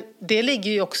 men det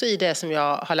ligger ju också i det som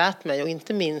jag har lärt mig, och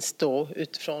inte minst då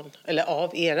utifrån, eller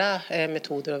av era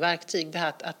metoder och verktyg, det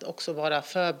här att också vara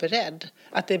förberedd.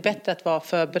 Att det är bättre att vara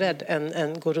förberedd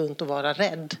än gå runt och vara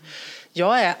rädd.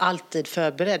 Jag är alltid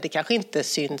förberedd. Det kanske inte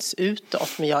syns utåt,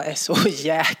 men jag är så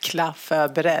jäkla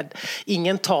förberedd.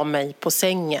 Ingen tar mig på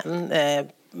sängen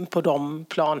på de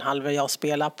planhalvor jag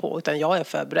spelar på, utan jag är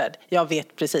förberedd.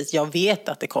 Jag vet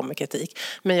att det kommer kritik,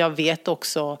 men jag vet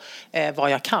också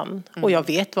vad jag kan, och jag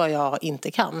vet vad jag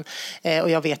inte kan, och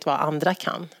jag vet vad andra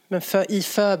kan. Men i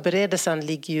förberedelsen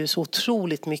ligger ju så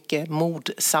otroligt mycket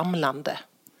modsamlande.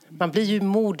 Man blir ju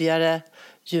modigare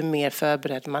ju mer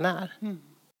förberedd man är.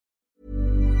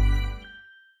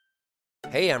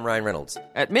 Hey, I'm Ryan Reynolds.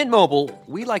 At Mint Mobile,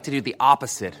 we like to do the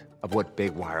opposite of what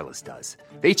Big Wireless does.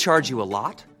 They charge you a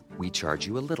lot, we charge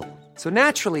you a little. So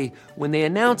naturally, when they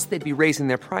announced they'd be raising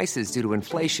their prices due to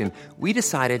inflation, we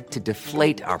decided to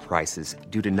deflate our prices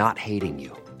due to not hating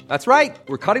you. That's right.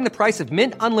 We're cutting the price of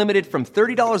Mint Unlimited from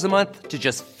 $30 a month to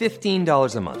just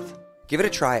 $15 a month. Give it a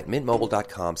try at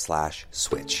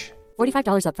mintmobile.com/switch.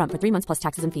 $45 up front for 3 months plus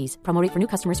taxes and fees. Promo rate for new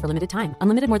customers for limited time.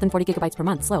 Unlimited more than 40 gigabytes per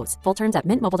month slows. Full terms at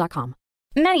mintmobile.com.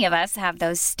 Many of us have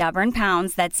those stubborn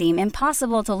pounds that seem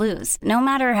impossible to lose, no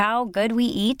matter how good we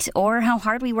eat or how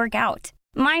hard we work out.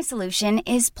 My solution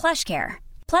is PlushCare.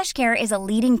 PlushCare is a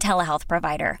leading telehealth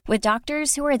provider with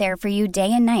doctors who are there for you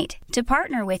day and night to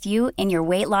partner with you in your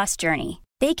weight loss journey.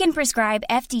 They can prescribe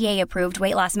FDA-approved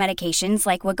weight loss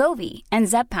medications like Wegovy and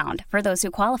Zepbound for those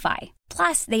who qualify.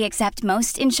 Plus, they accept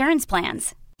most insurance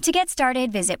plans. To get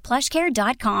started, visit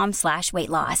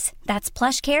plushcare.com/weightloss. That's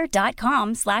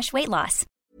plushcare.com/weightloss.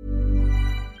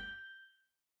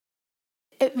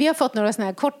 Vi har fått några såna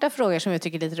här korta frågor som jag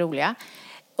tycker är lite roliga.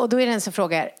 Och då är det en som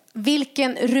frågar: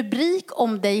 vilken rubrik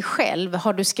om dig själv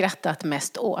har du skrattat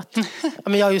mest åt? Ja,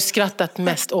 men jag har ju skrattat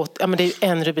mest åt, men det är ju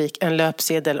en rubrik, en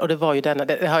löpsedel, och det var ju denna,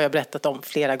 det har jag berättat om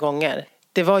flera gånger.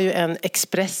 Det var ju en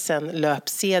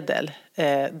Expressen-löpsedel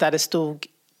där det stod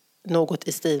något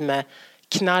i stil med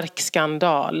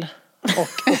knarkskandal och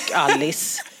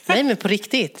Alice. Nej, men på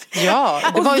riktigt. Ja,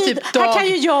 det var ju typ här kan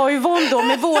ju jag och Yvonne då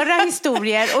med våra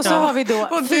historier, och så har vi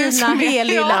då fina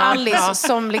helylla Alice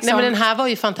som liksom... Nej, men den här var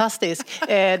ju fantastisk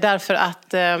därför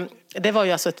att det var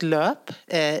ju alltså ett löp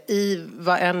i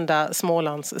varenda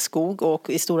Smålands skog och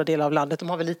i stora delar av landet. De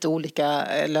har väl lite olika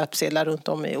löpsedlar runt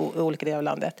om i olika delar av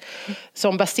landet.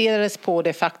 Som baserades på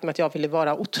det faktum att jag ville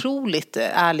vara otroligt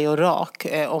ärlig och rak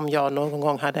om jag någon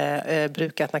gång hade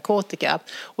brukat narkotika.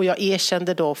 Och jag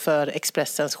erkände då för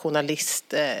Expressens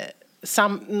journalist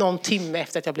någon timme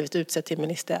efter att jag blivit utsedd till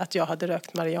minister att jag hade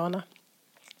rökt marijuana.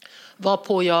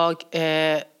 Varpå jag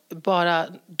bara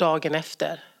dagen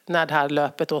efter, när det här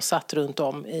löpet då satt runt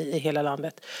om i hela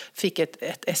landet, fick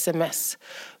ett sms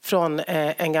från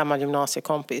en gammal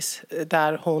gymnasiekompis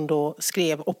där hon då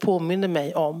skrev och påminde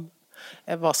mig om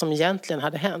vad som egentligen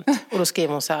hade hänt. Och då skrev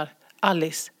hon så här: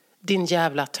 Alice, din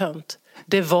jävla tönt.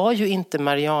 Det var ju inte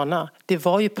marijuana, det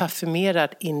var ju parfymerad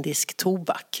indisk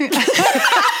tobak.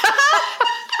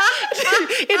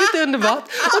 Är det inte underbart?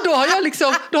 Och då har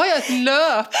jag ett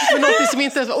löp med något som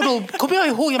inte... Och då kommer jag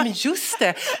ihåg, men just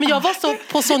det. Men jag var så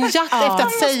på sån jakt efter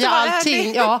att säga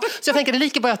allting. Ja, så jag tänker, det är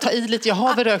lika bara att ta i lite. Jag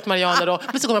har väl rökt marijuana då.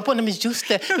 Men så kom jag på, nej men just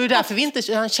det. Det är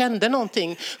därför han kände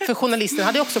någonting. För journalisten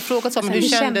hade också frågat så, men hur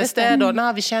kändes det då?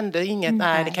 Nej, vi kände inget.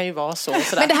 Nej, det kan ju vara så.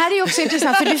 Men det här är ju också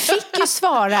intressant, för du fick ju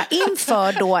svara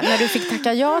inför då, när du fick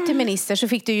tacka ja till minister, så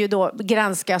fick du ju då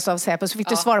granskas av Säpo, så fick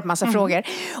du svara på massa frågor.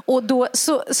 Och då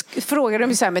så frågade de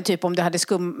ju så här, med typ om du hade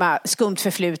skumt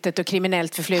förflutet och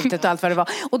kriminellt förflutet och allt vad det var.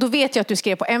 Och då vet jag att du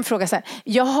skrev på en fråga så här: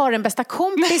 jag har en bästa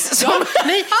kompis som...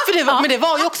 Nej, men det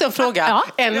var ju också en fråga. Ja.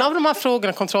 En av de här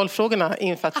frågorna, kontrollfrågorna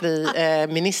inför att bli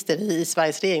minister i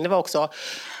Sveriges regering, det var också: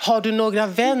 har du några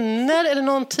vänner eller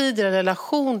någon tidigare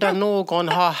relation där någon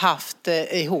har haft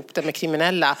ihop det med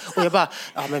kriminella? Och jag bara,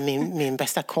 men min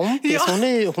bästa kompis,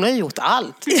 hon har gjort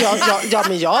allt.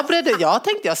 Men jag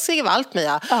tänkte, jag skrev allt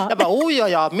med. Jag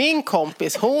bara, min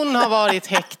kompis, hon har varit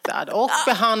häktad och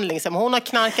behandlingshem. Hon har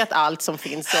knarkat allt som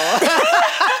finns.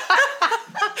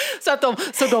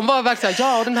 Så de var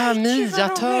verkligen den här Mia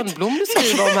Törnblom du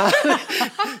skriver om här.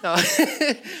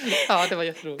 Ja, det var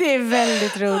jätteroligt. Det är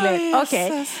väldigt roligt.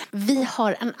 Okej. Vi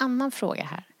har en annan fråga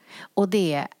här. Och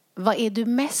det är: vad är du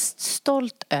mest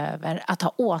stolt över att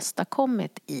ha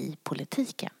åstadkommit i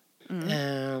politiken?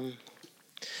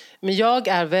 Men jag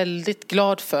är väldigt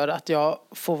glad för att jag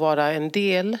får vara en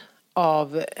del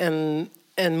av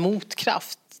en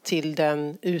motkraft till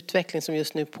den utveckling som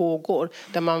just nu pågår.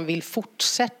 Där man vill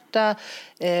fortsätta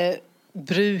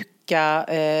bruka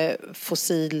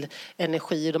fossil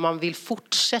energi. Och man vill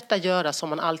fortsätta göra som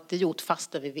man alltid gjort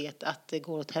fast vi vet att det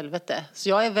går åt helvete. Så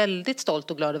jag är väldigt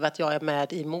stolt och glad över att jag är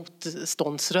med i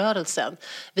motståndsrörelsen.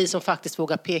 Vi som faktiskt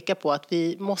vågar peka på att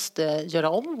vi måste göra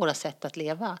om våra sätt att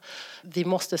leva. Vi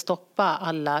måste stoppa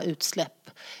alla utsläpp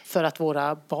för att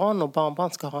våra barn och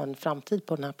barnbarn ska ha en framtid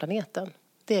på den här planeten.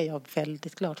 Det är jag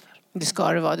väldigt glad för. Det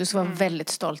ska det vara. Du ska vara väldigt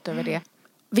stolt över det.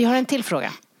 Vi har en till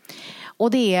fråga.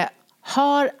 Och det är,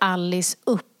 har Alice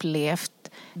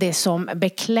upplevt det som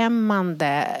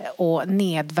beklämmande och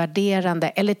nedvärderande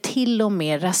eller till och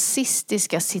med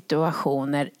rasistiska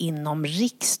situationer inom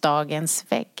riksdagens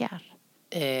väggar?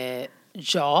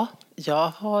 Ja, jag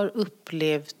har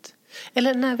upplevt...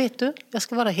 Eller nej, vet du, jag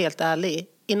ska vara helt ärlig.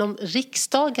 Inom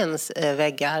riksdagens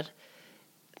väggar,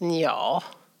 ja...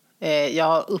 Jag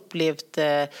har upplevt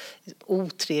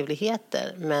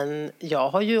otrevligheter, men jag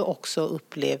har ju också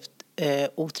upplevt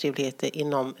otrevligheter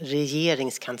inom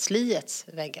regeringskansliets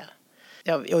väggar.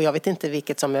 Och jag vet inte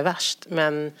vilket som är värst,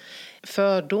 men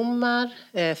fördomar,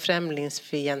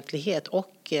 främlingsfientlighet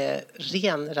och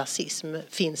ren rasism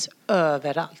finns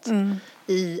överallt.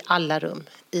 I alla rum,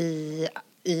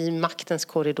 i maktens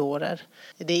korridorer.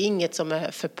 Det är inget som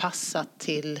är förpassat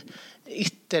till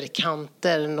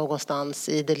ytterkanter någonstans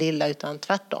i det lilla, utan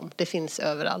tvärtom. Det finns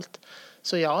överallt.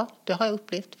 Så ja, det har jag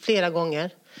upplevt flera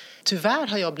gånger. Tyvärr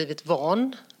har jag blivit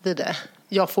van vid det.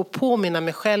 Jag får påminna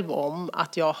mig själv om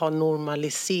att jag har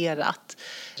normaliserat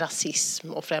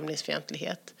rasism och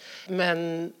främlingsfientlighet.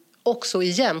 Men också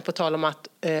igen på tal om att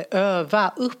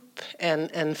öva upp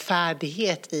en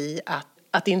färdighet i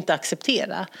att inte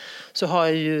acceptera, så har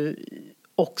jag ju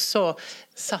också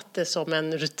satt det som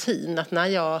en rutin att när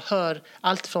jag hör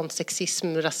allt från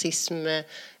sexism, rasism,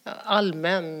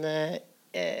 allmän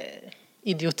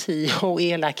idioti och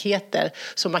elakheter,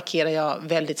 så markerar jag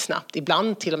väldigt snabbt,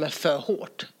 ibland till och med för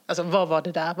hårt. Alltså, vad var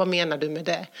det där? Vad menar du med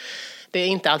det? Det är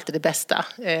inte alltid det bästa.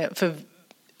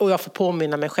 Och jag får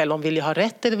påminna mig själv om, vill jag ha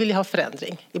rätt eller vill jag ha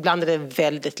förändring? Ibland är det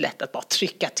väldigt lätt att bara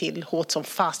trycka till hårt som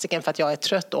fasiken för att jag är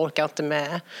trött och orkar inte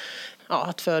med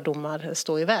att fördomar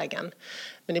står i vägen.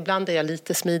 Men ibland är jag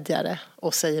lite smidigare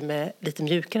och säger med lite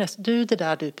mjukare: du, det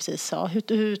där du precis sa,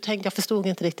 hur tänkte jag, förstod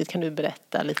inte riktigt, kan du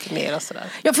berätta lite mer och sådär.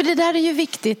 Ja, för det där är ju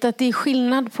viktigt, att det är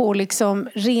skillnad på liksom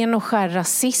ren och skär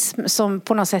rasism som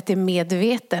på något sätt är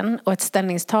medveten och ett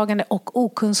ställningstagande, och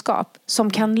okunskap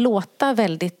som kan låta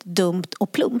väldigt dumt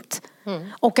och plumpt.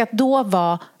 Och att då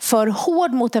vara för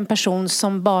hård mot en person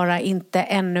som bara inte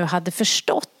ännu hade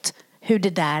förstått hur det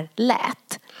där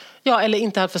lät. Ja, eller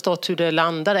inte hade förstått hur det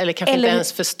landade, eller kanske inte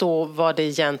ens förstå vad det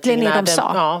egentligen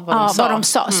är. Vad de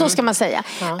sa. Så ska man säga.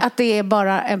 Ja. Att det är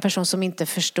bara en person som inte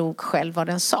förstod själv vad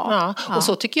den sa. Ja. Och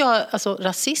så tycker jag, alltså,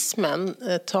 rasismen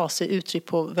tar sig uttryck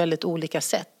på väldigt olika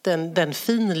sätt. Den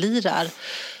finlirar.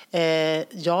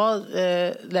 Jag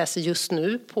läser just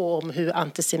nu om hur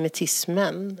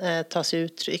antisemitismen tar sig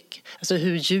uttryck. Alltså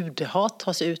hur judehat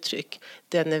tar sig uttryck.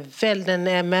 Den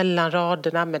är mellan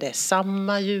raderna, men det är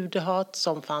samma judehat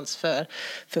som fanns för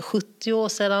 70 år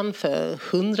sedan, för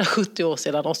 170 år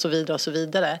sedan och så vidare och så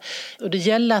vidare. Och det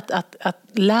gäller att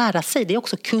lära sig, det är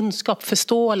också kunskap,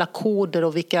 förstå alla koder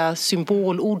och vilka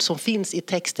symbolord som finns i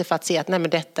texter för att se att nej, men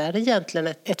detta är egentligen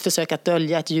ett försök att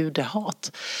dölja ett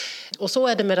judehat. Och så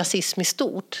är det med rasism i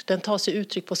stort. Den tar sig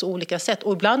uttryck på så olika sätt.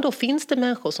 Och ibland då finns det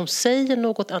människor som säger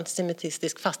något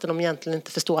antisemitiskt fast de egentligen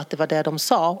inte förstår att det var det de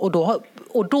sa.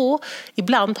 Och då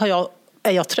ibland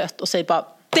är jag trött och säger bara: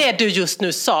 det du just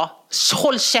nu sa,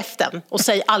 håll käften och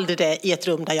säg aldrig det i ett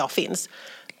rum där jag finns.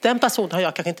 Den personen har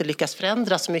jag kanske inte lyckats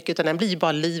förändra så mycket, utan den blir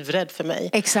bara livrädd för mig.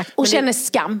 Exakt, och känner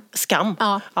skam. Skam,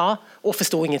 ja, och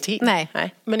förstår ingenting. Nej.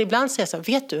 Men ibland säger jag så här: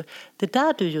 vet du, det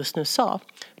där du just nu sa,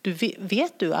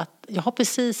 vet du att jag har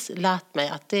precis lärt mig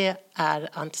att det är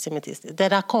antisemitiskt. Det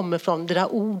där kommer från, det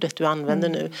där ordet du använder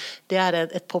nu, det är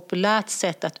ett populärt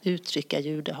sätt att uttrycka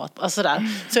judehat. Alltså där.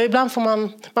 Så ibland får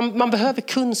man behöver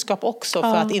kunskap också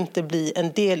för att inte bli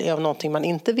en del av någonting man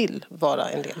inte vill vara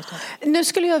en del av. Nu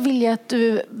skulle jag vilja att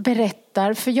du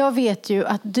berättar, för jag vet ju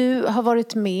att du har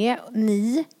varit med,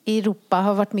 ni i Europa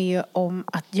har varit med om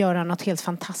att göra något helt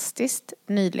fantastiskt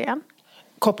nyligen.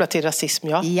 Kopplat till rasism,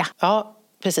 ja. Ja,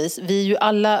 precis. Vi är ju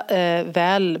alla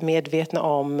väl medvetna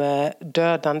om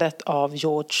dödandet av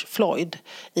George Floyd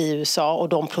i USA och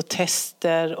de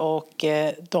protester och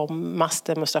de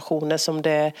massdemonstrationer som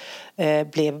det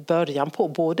blev början på,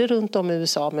 både runt om i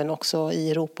USA men också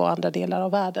i Europa och andra delar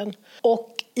av världen.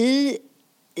 Och i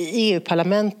i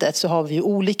EU-parlamentet så har vi ju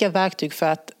olika verktyg för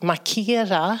att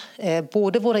markera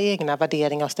både våra egna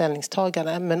värderingar och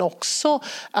ställningstaganden, men också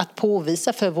att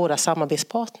påvisa för våra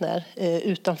samarbetspartner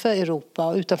utanför Europa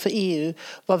och utanför EU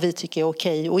vad vi tycker är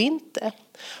okej och inte.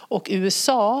 Och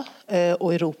USA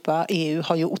och Europa, EU,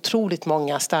 har ju otroligt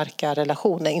många starka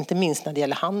relationer, inte minst när det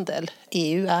gäller handel.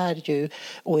 EU är ju,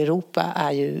 och Europa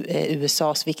är ju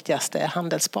USAs viktigaste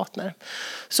handelspartner.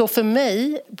 Så för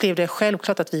mig blev det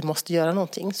självklart att vi måste göra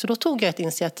någonting. Så då tog jag ett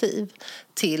initiativ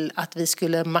till att vi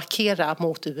skulle markera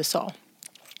mot USA.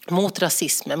 Mot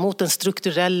rasismen, mot den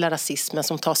strukturella rasismen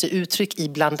som tar sig uttryck i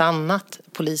bland annat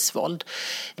polisvåld.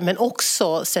 Men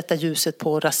också sätta ljuset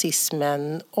på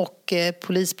rasismen och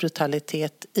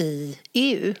polisbrutalitet i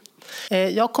EU.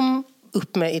 Jag kom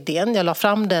upp med idén. Jag la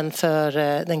fram den för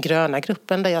den gröna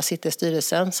gruppen där jag sitter i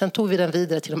styrelsen. Sen tog vi den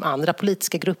vidare till de andra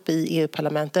politiska grupper i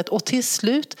EU-parlamentet. Och till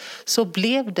slut så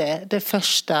blev det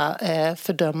första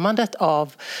fördömandet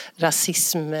av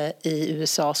rasism i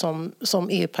USA som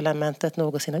EU-parlamentet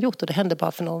någonsin har gjort. Och det hände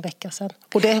bara för någon vecka sedan.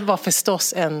 Och det var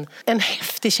förstås en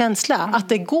häftig känsla att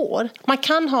det går. Man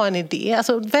kan ha en idé.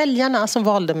 Alltså väljarna som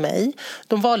valde mig,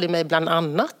 de valde mig bland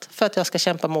annat för att jag ska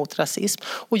kämpa mot rasism.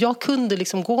 Och jag kunde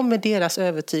liksom gå med deras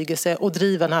övertygelse och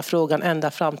driva den här frågan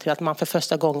ända fram till att man för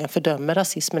första gången fördömer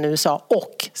rasismen i USA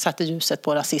och satte ljuset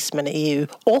på rasismen i EU.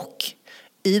 Och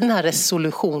i den här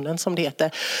resolutionen som det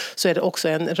heter så är det också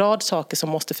en rad saker som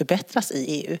måste förbättras i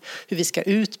EU. Hur vi ska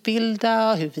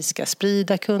utbilda, hur vi ska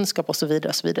sprida kunskap och så vidare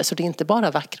och så vidare. Så det är inte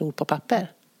bara vackra ord på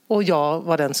papper. Och jag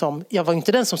var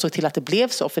inte den som såg till att det blev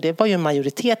så, för det var ju en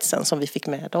majoritet sen som vi fick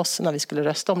med oss när vi skulle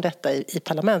rösta om detta i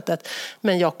parlamentet.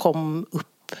 Men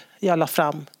jag la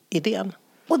fram idén.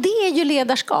 Och det är ju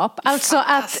ledarskap. Alltså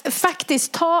att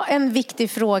faktiskt ta en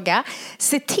viktig fråga,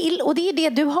 se till, och det är det,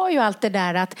 du har ju allt det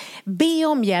där att be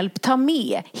om hjälp, ta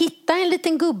med, hitta en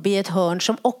liten gubbe i ett hörn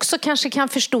som också kanske kan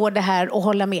förstå det här och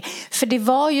hålla med. För det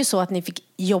var ju så att ni fick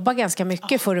jobba ganska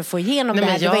mycket för att få igenom det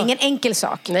här. Det var ingen enkel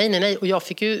sak. Nej. Och jag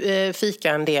fick ju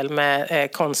fika en del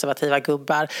med konservativa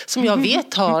gubbar som jag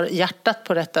vet har hjärtat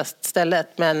på detta stället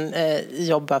men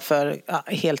jobbar för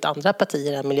helt andra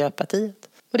partier än Miljöpartiet.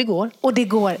 Och det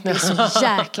går. Det är så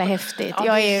jäkla häftigt. Ja,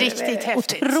 jag är riktigt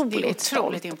häftigt.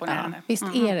 Otroligt imponerande. Ja, visst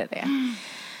är det det.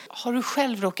 Har du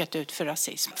själv råkat ut för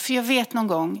rasism? För jag vet någon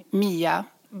gång Mia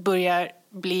börjar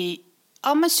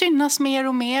synas mer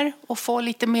och mer och få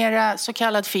lite mera så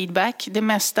kallad feedback. Det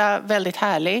mesta väldigt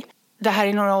härligt. Det här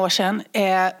är några år sedan.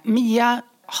 Mia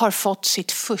har fått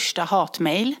sitt första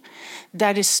hatmejl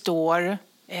där det står...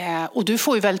 och du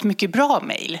får ju väldigt mycket bra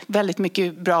mejl, väldigt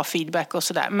mycket bra feedback och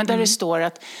sådär. Men där det står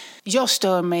att jag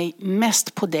stör mig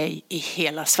mest på dig i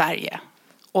hela Sverige.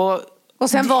 Och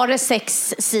sen var det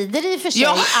 6 sidor i och för sig,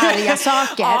 arga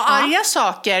saker. Ja, arga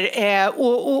saker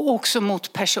och också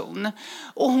mot person.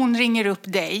 Och hon ringer upp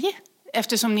dig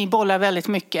eftersom ni bollar väldigt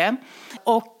mycket.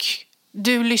 Och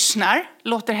du lyssnar,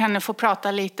 låter henne få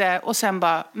prata lite och sen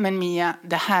bara, men Mia,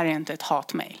 det här är inte ett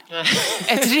hatmejl.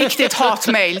 Ett riktigt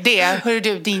hatmejl, det är, hör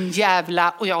du, din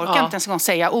jävla, och jag orkar inte ens en gång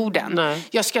säga orden. Nej.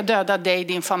 Jag ska döda dig,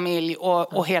 din familj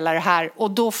och hela det här.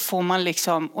 Och då får man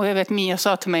liksom, och jag vet Mia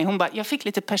sa till mig, hon bara, jag fick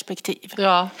lite perspektiv.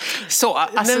 Ja. Så,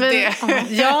 alltså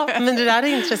Ja, men det där är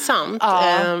intressant.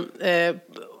 Ja.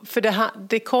 För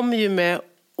det kommer ju med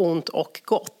ont och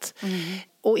gott.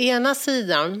 Å ena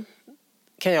sidan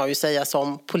kan jag ju säga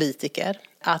som politiker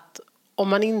att om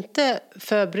man inte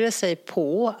förbereder sig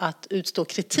på att utstå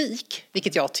kritik,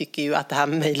 vilket jag tycker ju att det här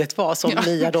mejlet var som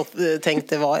Mia då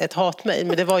tänkte var ett hatmejl,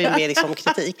 men det var ju mer liksom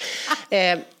kritik.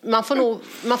 Man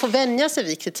får vänja sig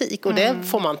vid kritik och det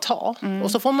får man ta.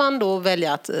 Och så får man då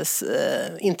välja att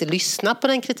inte lyssna på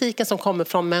den kritiken som kommer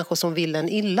från människor som vill en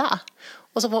illa.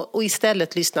 Och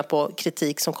istället lyssna på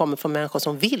kritik som kommer från människor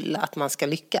som vill att man ska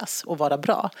lyckas och vara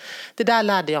bra. Det där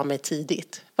lärde jag mig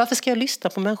tidigt. Varför ska jag lyssna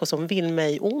på människor som vill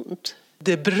mig ont?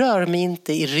 Det berör mig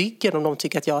inte i ryggen om de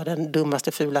tycker att jag är den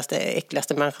dummaste, fulaste,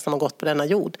 äckligaste människan som har gått på denna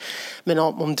jord. Men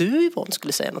om du, Yvonne,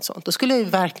 skulle säga något sånt, då skulle jag ju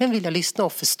verkligen vilja lyssna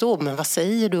och förstå. Men vad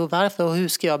säger du och varför och hur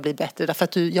ska jag bli bättre? Därför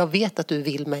att jag vet att du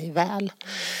vill mig väl.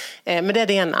 Men det är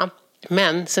det ena.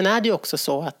 Men sen är det ju också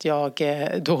så att jag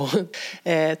då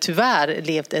tyvärr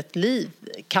levt ett liv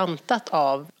kantat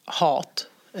av hat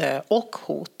och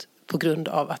hot på grund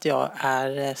av att jag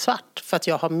är svart. För att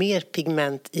jag har mer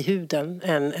pigment i huden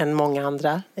än många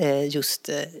andra just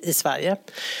i Sverige.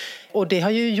 Och det har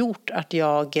ju gjort att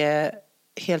jag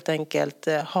helt enkelt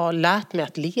har lärt mig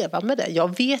att leva med det.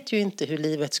 Jag vet ju inte hur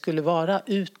livet skulle vara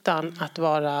utan att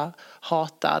vara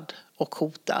hatad och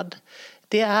hotad.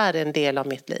 Det är en del av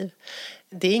mitt liv.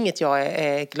 Det är inget jag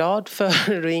är glad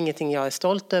för och ingenting jag är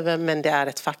stolt över, men det är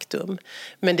ett faktum.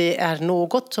 Men det är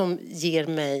något som ger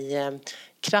mig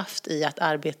kraft i att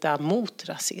arbeta mot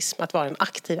rasism, att vara en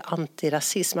aktiv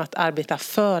antirasism, att arbeta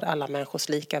för alla människors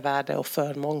lika värde och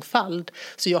för mångfald.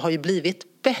 Så jag har ju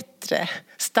blivit bättre,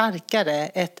 starkare,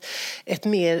 ett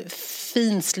mer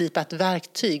finslipat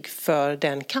verktyg för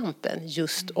den kampen,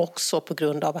 just också på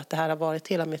grund av att det här har varit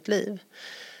hela mitt liv.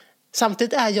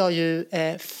 Samtidigt är jag ju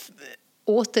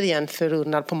återigen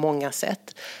förunnad på många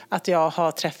sätt. Att jag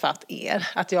har träffat er,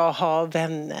 att jag har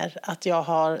vänner, att jag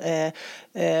har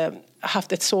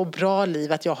haft ett så bra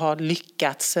liv att jag har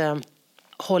lyckats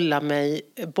hålla mig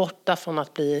borta från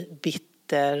att bli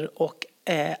bitter och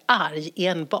arg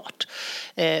enbart.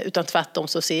 Utan tvärtom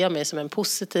så ser jag mig som en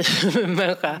positiv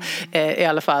människa, i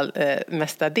alla fall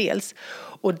mestadels.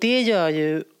 Och det gör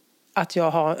ju att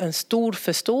jag har en stor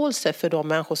förståelse för de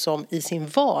människor som i sin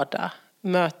vardag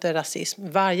möter rasism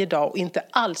varje dag och inte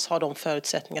alls har de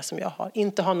förutsättningar som jag har.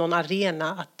 Inte har någon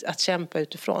arena att kämpa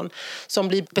utifrån. Som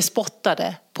blir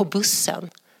bespottade på bussen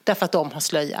därför att de har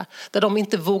slöja. Där de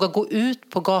inte vågar gå ut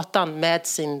på gatan med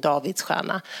sin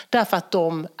Davidsstjärna. Därför att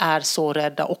de är så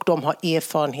rädda och de har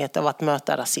erfarenhet av att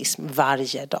möta rasism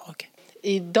varje dag.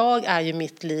 Idag är ju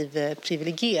mitt liv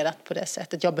privilegierat på det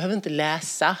sättet. Jag behöver inte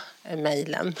läsa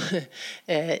mejlen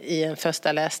i en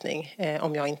första läsning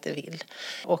om jag inte vill.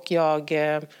 Och jag,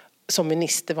 som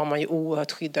minister var man ju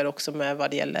oerhört skyddad också med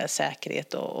vad det gäller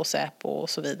säkerhet och Säpo och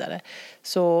så vidare.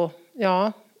 Så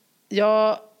ja,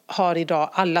 jag har idag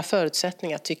alla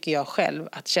förutsättningar, tycker jag själv,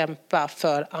 att kämpa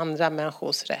för andra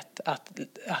människors rätt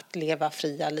att leva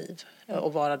fria liv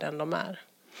och vara den de är.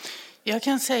 Jag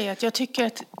kan säga att jag tycker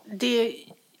att det,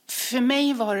 för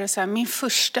mig var det så här, min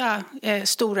första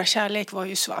stora kärlek var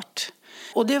ju svart.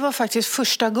 Och det var faktiskt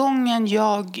första gången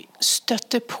jag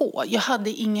stötte på. Jag hade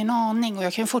ingen aning och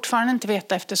jag kan fortfarande inte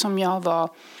veta eftersom jag var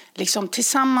liksom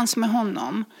tillsammans med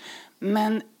honom.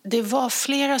 Men det var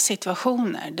flera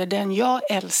situationer där den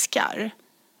jag älskar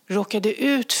råkade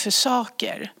ut för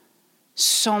saker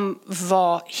som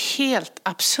var helt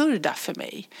absurda för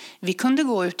mig. Vi kunde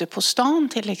gå ute på stan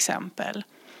till exempel.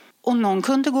 Och någon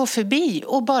kunde gå förbi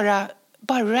och bara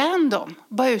random.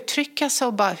 Bara uttrycka sig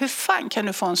och bara, hur fan kan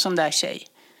du få en sån där tjej?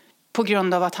 På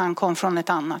grund av att han kom från ett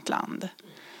annat land.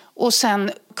 Och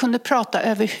sen kunde prata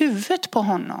över huvudet på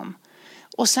honom.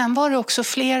 Och sen var det också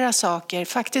flera saker.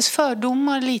 Faktiskt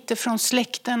fördomar lite från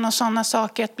släkten och sådana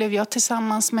saker. Att blev jag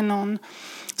tillsammans med någon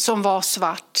som var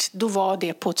svart, då var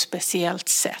det på ett speciellt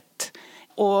sätt.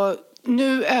 Och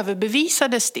nu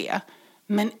överbevisades det.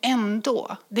 Men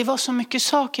ändå, det var så mycket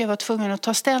saker jag var tvungen att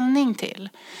ta ställning till.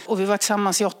 Och vi var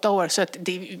tillsammans i 8 år, så att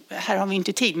här har vi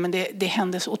inte tid. Men det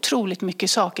hände så otroligt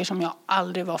mycket saker som jag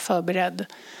aldrig var förberedd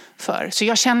för. Så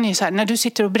jag känner ju så här, när du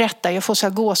sitter och berättar, jag får så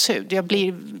här gåshud. Jag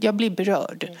blir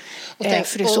berörd.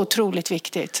 För det är så otroligt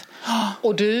viktigt.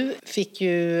 Och du fick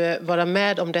ju vara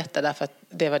med om detta därför att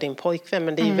det var din pojkvän.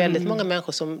 Men det är ju väldigt många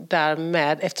människor som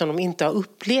därmed, eftersom de inte har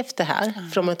upplevt det här,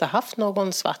 för de har inte haft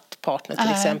någon svart partner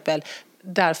till exempel,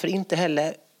 därför inte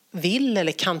heller vill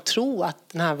eller kan tro att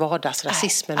den här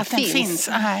vardagsrasismen finns.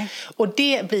 Och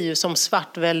det blir ju som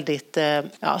svart väldigt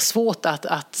svårt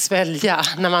att svälja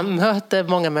när man möter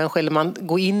många människor eller man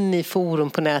går in i forum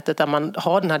på nätet där man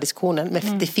har den här diskussionen.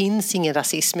 Men det finns ingen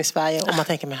rasism i Sverige och man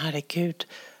tänker, men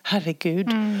herregud.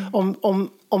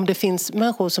 Om det finns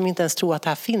människor som inte ens tror att det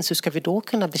här finns, hur ska vi då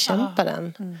kunna bekämpa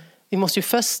den? Vi måste ju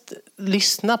först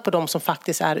lyssna på de som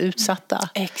faktiskt är utsatta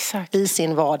i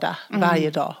sin vardag varje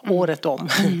dag, året om.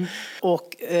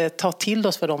 Och ta till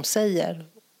oss vad de säger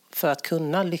för att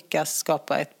kunna lyckas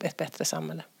skapa ett bättre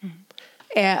samhälle.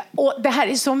 Och det här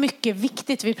är så mycket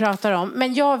viktigt vi pratar om.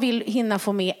 Men jag vill hinna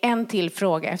få med en till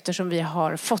fråga eftersom vi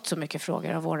har fått så mycket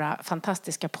frågor av våra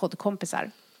fantastiska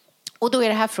poddkompisar. Och då är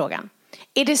det här frågan.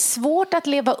 Är det svårt att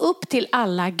leva upp till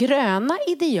alla gröna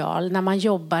ideal när man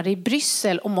jobbar i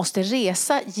Bryssel och måste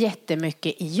resa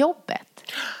jättemycket i jobbet?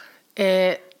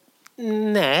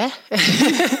 Nej.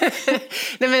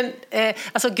 Nej men,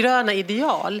 alltså gröna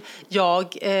ideal.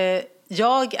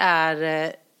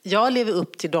 Jag lever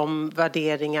upp till de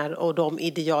värderingar och de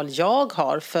ideal jag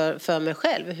har för mig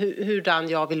själv. Hurdan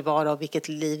jag vill vara och vilket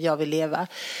liv jag vill leva.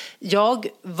 Jag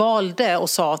valde och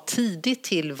sa tidigt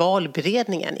till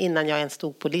valberedningen innan jag ens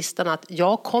stod på listan att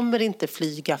jag kommer inte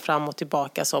flyga fram och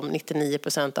tillbaka som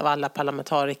 99% av alla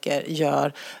parlamentariker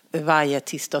gör varje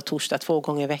tisdag och torsdag 2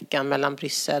 gånger i veckan mellan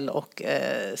Bryssel och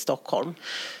Stockholm.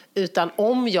 Utan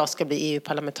om jag ska bli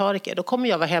EU-parlamentariker, då kommer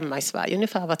jag vara hemma i Sverige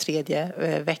ungefär var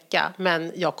 3:e vecka.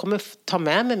 Men jag kommer ta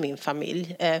med mig min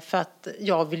familj. För att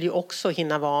jag vill ju också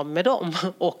hinna vara med dem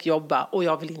och jobba. Och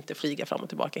jag vill inte flyga fram och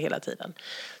tillbaka hela tiden.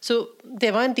 Så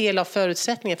det var en del av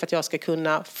förutsättningen för att jag ska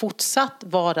kunna fortsatt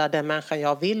vara den människa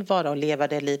jag vill vara och leva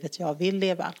det livet jag vill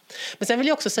leva. Men sen vill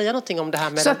jag också säga någonting om det här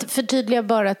med... Så att förtydliga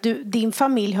bara att din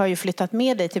familj har ju flyttat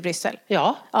med dig till Bryssel.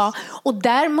 Ja. Och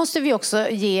där måste vi också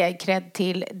ge cred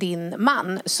till din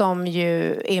man som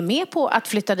ju är med på att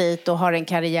flytta dit och har en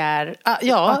karriär.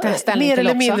 Ja, mer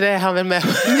eller mindre är han väl med.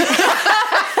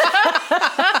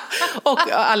 Och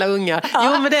alla unga.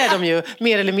 Jo, men det är de ju,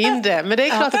 mer eller mindre. Men det är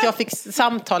klart att jag fick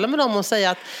samtala med dem och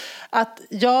säga att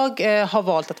jag har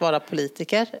valt att vara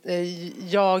politiker.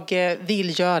 Jag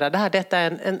vill göra det här. Detta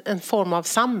är en form av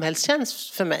samhällstjänst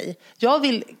för mig. Jag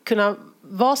vill kunna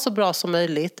vara så bra som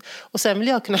möjligt. Och sen vill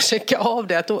jag kunna checka av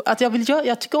det. Att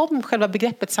jag tycker om själva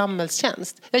begreppet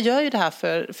samhällstjänst. Jag gör ju det här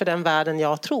för den världen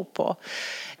jag tror på.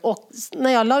 Och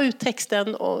när jag la ut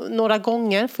texten några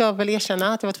gånger, får jag väl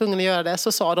erkänna att jag var tvungen att göra det,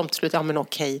 så sa de till slut, ja men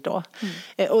okej då.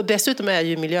 Och dessutom är jag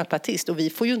ju miljöpartist och vi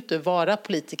får ju inte vara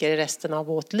politiker i resten av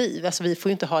vårt liv. Alltså vi får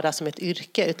ju inte ha det som ett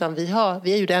yrke, utan vi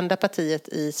är ju det enda partiet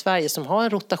i Sverige som har en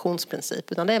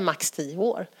rotationsprincip, utan det är max 10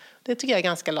 år. Det tycker jag är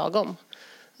ganska lagom.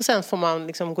 Och sen får man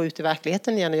liksom gå ut i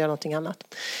verkligheten igen och göra någonting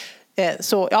annat.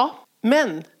 Så ja,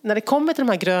 men när det kommer till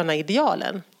de här gröna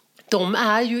idealen, de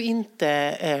är ju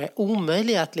inte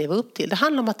omöjliga att leva upp till. Det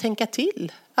handlar om att tänka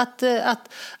till.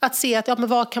 Att se att men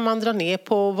vad kan man dra ner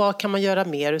på, vad kan man göra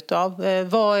mer utav,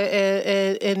 vad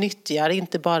är nyttigare,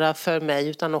 inte bara för mig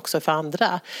utan också för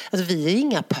andra. Alltså, vi är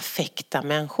inga perfekta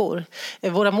människor.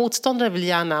 Våra motståndare vill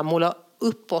gärna måla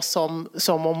upp oss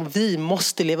som om vi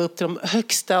måste leva upp till de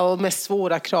högsta och mest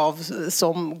svåra krav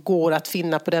som går att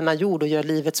finna på denna jord och gör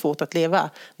livet svårt att leva.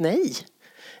 Nej.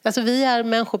 Alltså vi är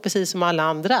människor precis som alla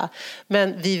andra.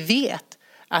 Men vi vet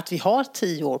att vi har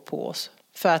 10 år på oss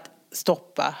för att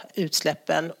stoppa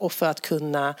utsläppen och för att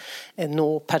kunna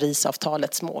nå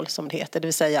Parisavtalets mål, som det heter. Det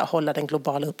vill säga hålla den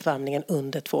globala uppvärmningen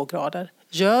under 2 grader.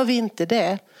 Gör vi inte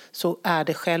det så är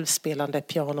det självspelande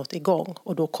pianot igång.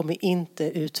 Och då kommer inte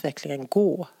utvecklingen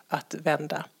gå att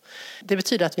vända. Det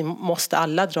betyder att vi måste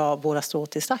alla dra våra strå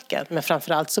till stacken. Men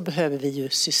framförallt så behöver vi ju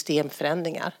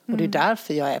systemförändringar. Och det är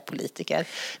därför jag är politiker.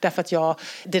 Därför att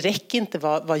det räcker inte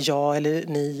vad jag eller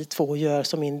ni 2 gör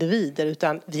som individer.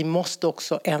 Utan vi måste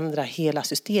också ändra hela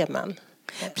systemen.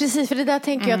 Precis, för det där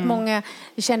tänker jag att många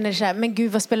känner så här, men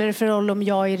gud, vad spelar det för roll om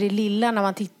jag är det lilla när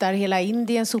man tittar hela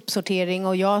Indiens sopsortering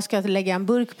och jag ska lägga en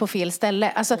burk på fel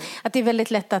ställe. Alltså att det är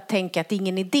väldigt lätt att tänka att det är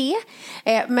ingen idé.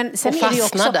 Men sen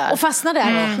och fastna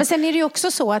där. Men sen är det ju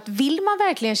också så att vill man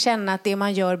verkligen känna att det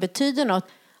man gör betyder något,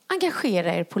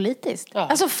 engagera er politiskt. Ja.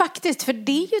 Alltså faktiskt, för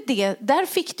det är ju det. Där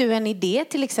fick du en idé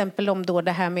till exempel om då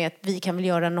det här med att vi kan väl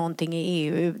göra någonting i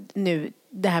EU nu,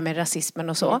 det här med rasismen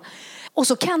och så. Och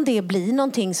så kan det bli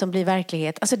någonting som blir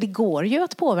verklighet. Alltså det går ju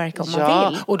att påverka om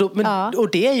man vill.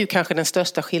 Och det är ju kanske den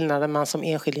största skillnaden man som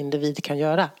enskild individ kan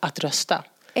göra, att rösta.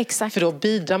 Exakt. För då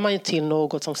bidrar man ju till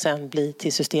något som sen blir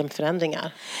till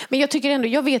systemförändringar. Men jag tycker ändå,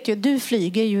 jag vet ju, du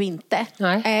flyger ju inte.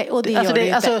 Nej. Och det gör du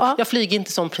inte. Alltså, jag flyger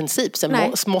inte som princip.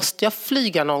 Sen måste jag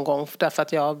flyga någon gång därför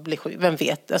att jag blir sjuk. Vem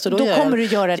vet? Alltså, då kommer du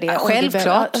göra det.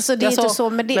 Självklart. Alltså, det är inte så,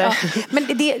 men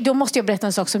då måste jag berätta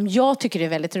en sak som jag tycker är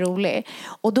väldigt rolig.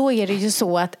 Och då är det ju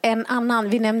så att en annan,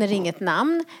 vi nämner inget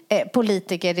namn,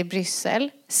 politiker i Bryssel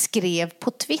skrev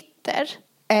på Twitter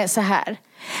så här.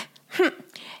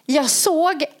 Jag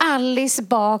såg Alice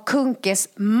Bah Kunkes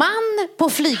man på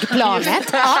flygplanet.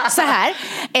 Så här.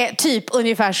 Typ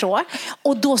ungefär så.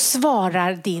 Och då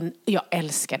svarar jag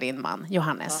älskar din man,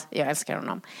 Johannes. Jag älskar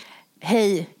honom.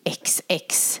 Hej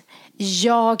XX.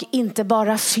 Jag inte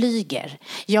bara flyger.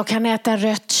 Jag kan äta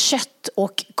rött kött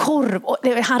och korv. Och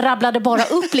han rabblade bara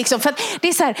upp liksom. För att det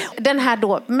är så här, den här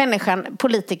då människan,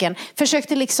 politikern,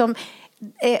 försökte liksom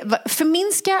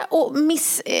förminska och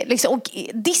och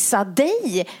dissa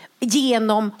dig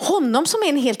genom honom som är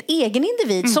en helt egen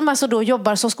individ som alltså då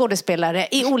jobbar som skådespelare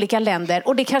i olika länder,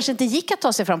 och det kanske inte gick att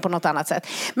ta sig fram på något annat sätt.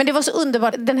 Men det var så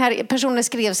underbart. Den här personen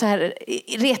skrev så här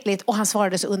retligt och han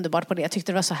svarade så underbart på det. Jag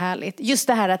tyckte det var så härligt. Just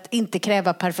det här att inte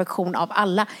kräva perfektion av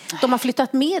alla. De har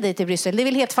flyttat med dig till Bryssel. Det är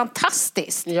väl helt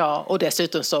fantastiskt. Ja, och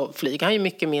dessutom så flyger han ju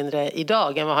mycket mindre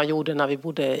idag än vad han gjorde när vi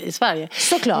bodde i Sverige.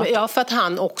 Såklart. Ja, för att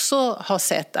han också har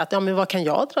sett att men vad kan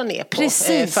jag dra ner på?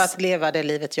 Precis. För att leva det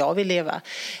livet jag vill leva.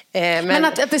 Men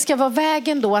att det ska vara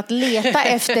vägen då att leta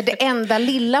efter det enda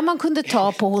lilla man kunde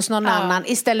ta på hos någon annan,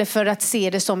 istället för att se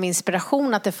det som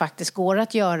inspiration att det faktiskt går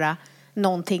att göra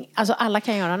någonting. Alltså alla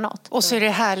kan göra något. Och så är det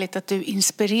härligt att du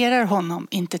inspirerar honom,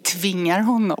 inte tvingar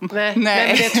honom. Nej,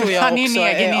 men det tror jag han är också en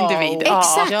egen individ.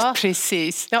 Exakt. Ja,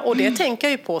 precis. Ja, och det tänker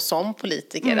jag ju på som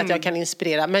politiker, att jag kan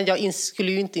inspirera. Men jag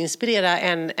skulle ju inte inspirera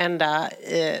en enda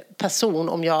person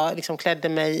om jag liksom klädde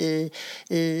mig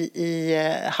i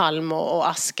halm och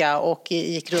aska och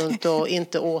gick runt och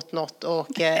inte åt något och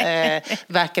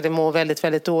verkade må väldigt,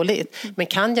 väldigt dåligt. Men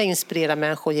kan jag inspirera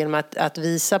människor genom att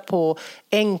visa på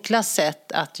enkla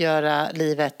sätt att göra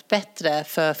livet bättre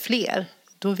för fler,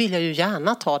 då vill jag ju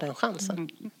gärna ta den chansen.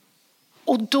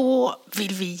 Och då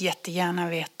vill vi jättegärna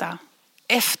veta,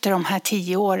 efter de här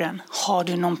 10 åren, har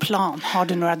du någon plan? Har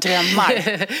du några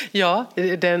drömmar? Ja,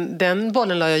 den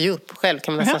bollen la jag ju upp själv,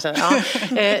 kan man nästan säga. Ja.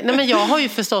 Nej, men jag har ju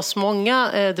förstås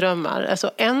många drömmar.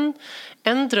 Alltså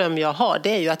en dröm jag har, det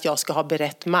är ju att jag ska ha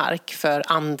berett mark för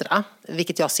andra,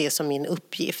 vilket jag ser som min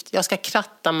uppgift. Jag ska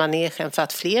kratta manegen för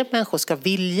att fler människor ska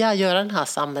vilja göra den här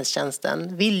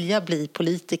samhällstjänsten, vilja bli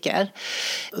politiker.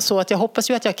 Så att jag hoppas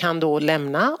ju att jag kan då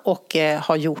lämna och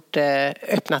ha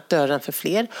öppnat dörren för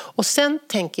fler. Och sen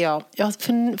tänker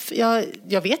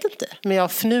jag vet inte, men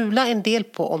jag fnular en del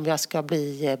på om jag ska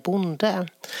bli bonde.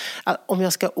 Om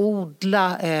jag ska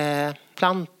odla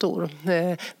plantor,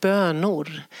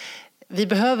 bönor. Vi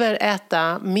behöver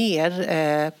äta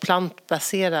mer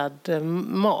plantbaserad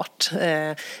mat.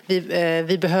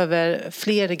 Vi behöver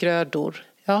fler grödor.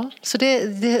 Ja, så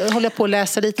det håller jag på att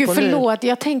läsa lite på nu. Förlåt,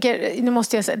 jag tänker, nu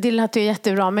måste jag säga, det låter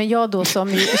jättebra, men jag då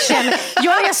som känner,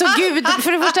 jag är så gud,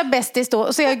 för det första bästis då,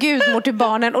 och så är jag gudmor till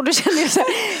barnen, och då känner jag så här,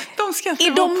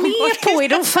 är de med på, är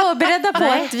de förberedda på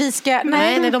att vi ska,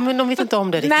 nej, de vet inte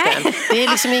om det riktigt än. Det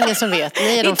är liksom ingen som vet,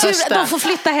 ni är de första. De får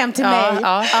flytta hem till mig.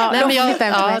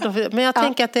 Men jag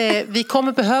tänker att vi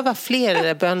kommer behöva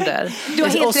fler bönder.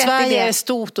 Och Sverige är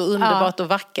stort och underbart och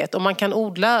vackert, och man kan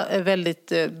odla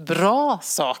väldigt bra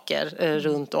saker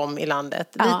runt om i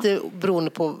landet. Lite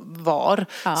beroende på var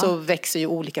så växer ju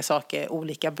olika saker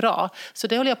olika bra. Så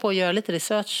det håller jag på att göra lite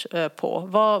research på.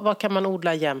 Vad kan man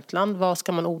odla i Jämtland? Vad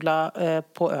ska man odla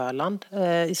på Öland?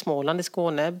 I Småland, i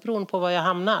Skåne? Beroende på var jag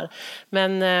hamnar.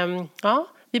 Men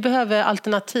vi behöver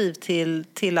alternativ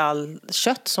till all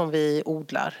kött som vi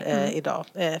odlar idag.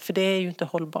 För det är ju inte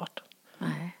hållbart.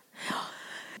 Nej.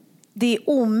 Det är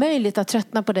omöjligt att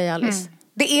tröttna på dig, Alice.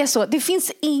 Det är så. Det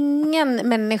finns ingen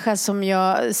människa som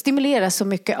jag stimulerar så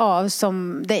mycket av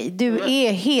som dig. Du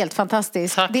är helt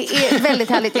fantastisk. Tack. Det är väldigt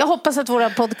härligt. Jag hoppas att våra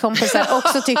poddkompisar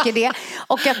också tycker det.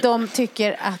 Och att de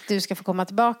tycker att du ska få komma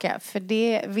tillbaka. För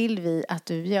det vill vi att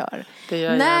du gör.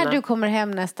 När du kommer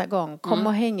hem nästa gång, kom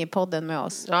och häng i podden med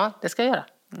oss. Ja, det ska jag göra.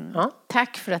 Ja.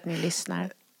 Tack för att ni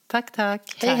lyssnar. Tack.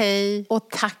 Hej. Och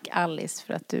tack, Alice,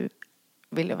 för att du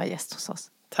ville vara gäst hos oss.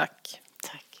 Tack.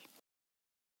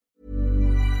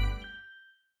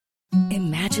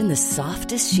 Imagine the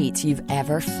softest sheets you've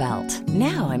ever felt.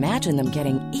 Now imagine them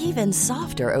getting even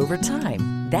softer over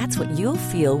time. That's what you'll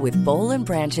feel with Boll &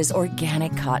 Branch's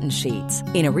organic cotton sheets.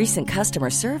 In a recent customer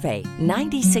survey,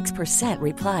 96%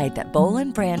 replied that Boll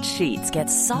 & Branch sheets get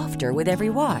softer with every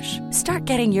wash. Start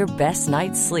getting your best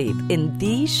night's sleep in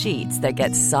these sheets that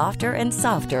get softer and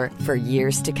softer for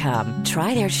years to come.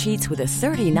 Try their sheets with a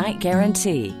 30-night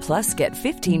guarantee. Plus, get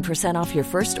 15% off your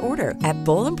first order at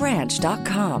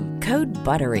bollandbranch.com. Code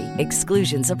BUTTERY.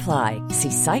 Exclusions apply.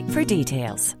 See site for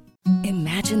details.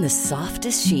 Imagine the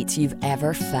softest sheets you've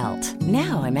ever felt.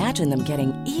 Now imagine them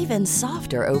getting even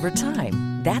softer over time.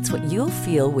 That's what you'll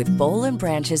feel with Boll &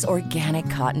 Branch's organic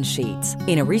cotton sheets.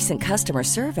 In a recent customer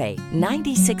survey,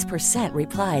 96%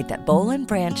 replied that Boll &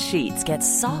 Branch sheets get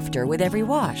softer with every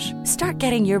wash. Start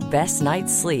getting your best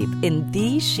night's sleep in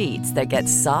these sheets that get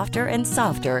softer and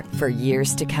softer for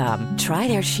years to come. Try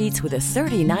their sheets with a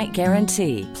 30-night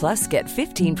guarantee. Plus, get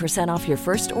 15% off your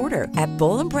first order at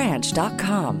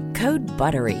bollandbranch.com. Code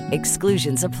BUTTERY.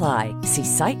 Exclusions apply. See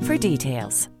site for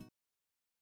details.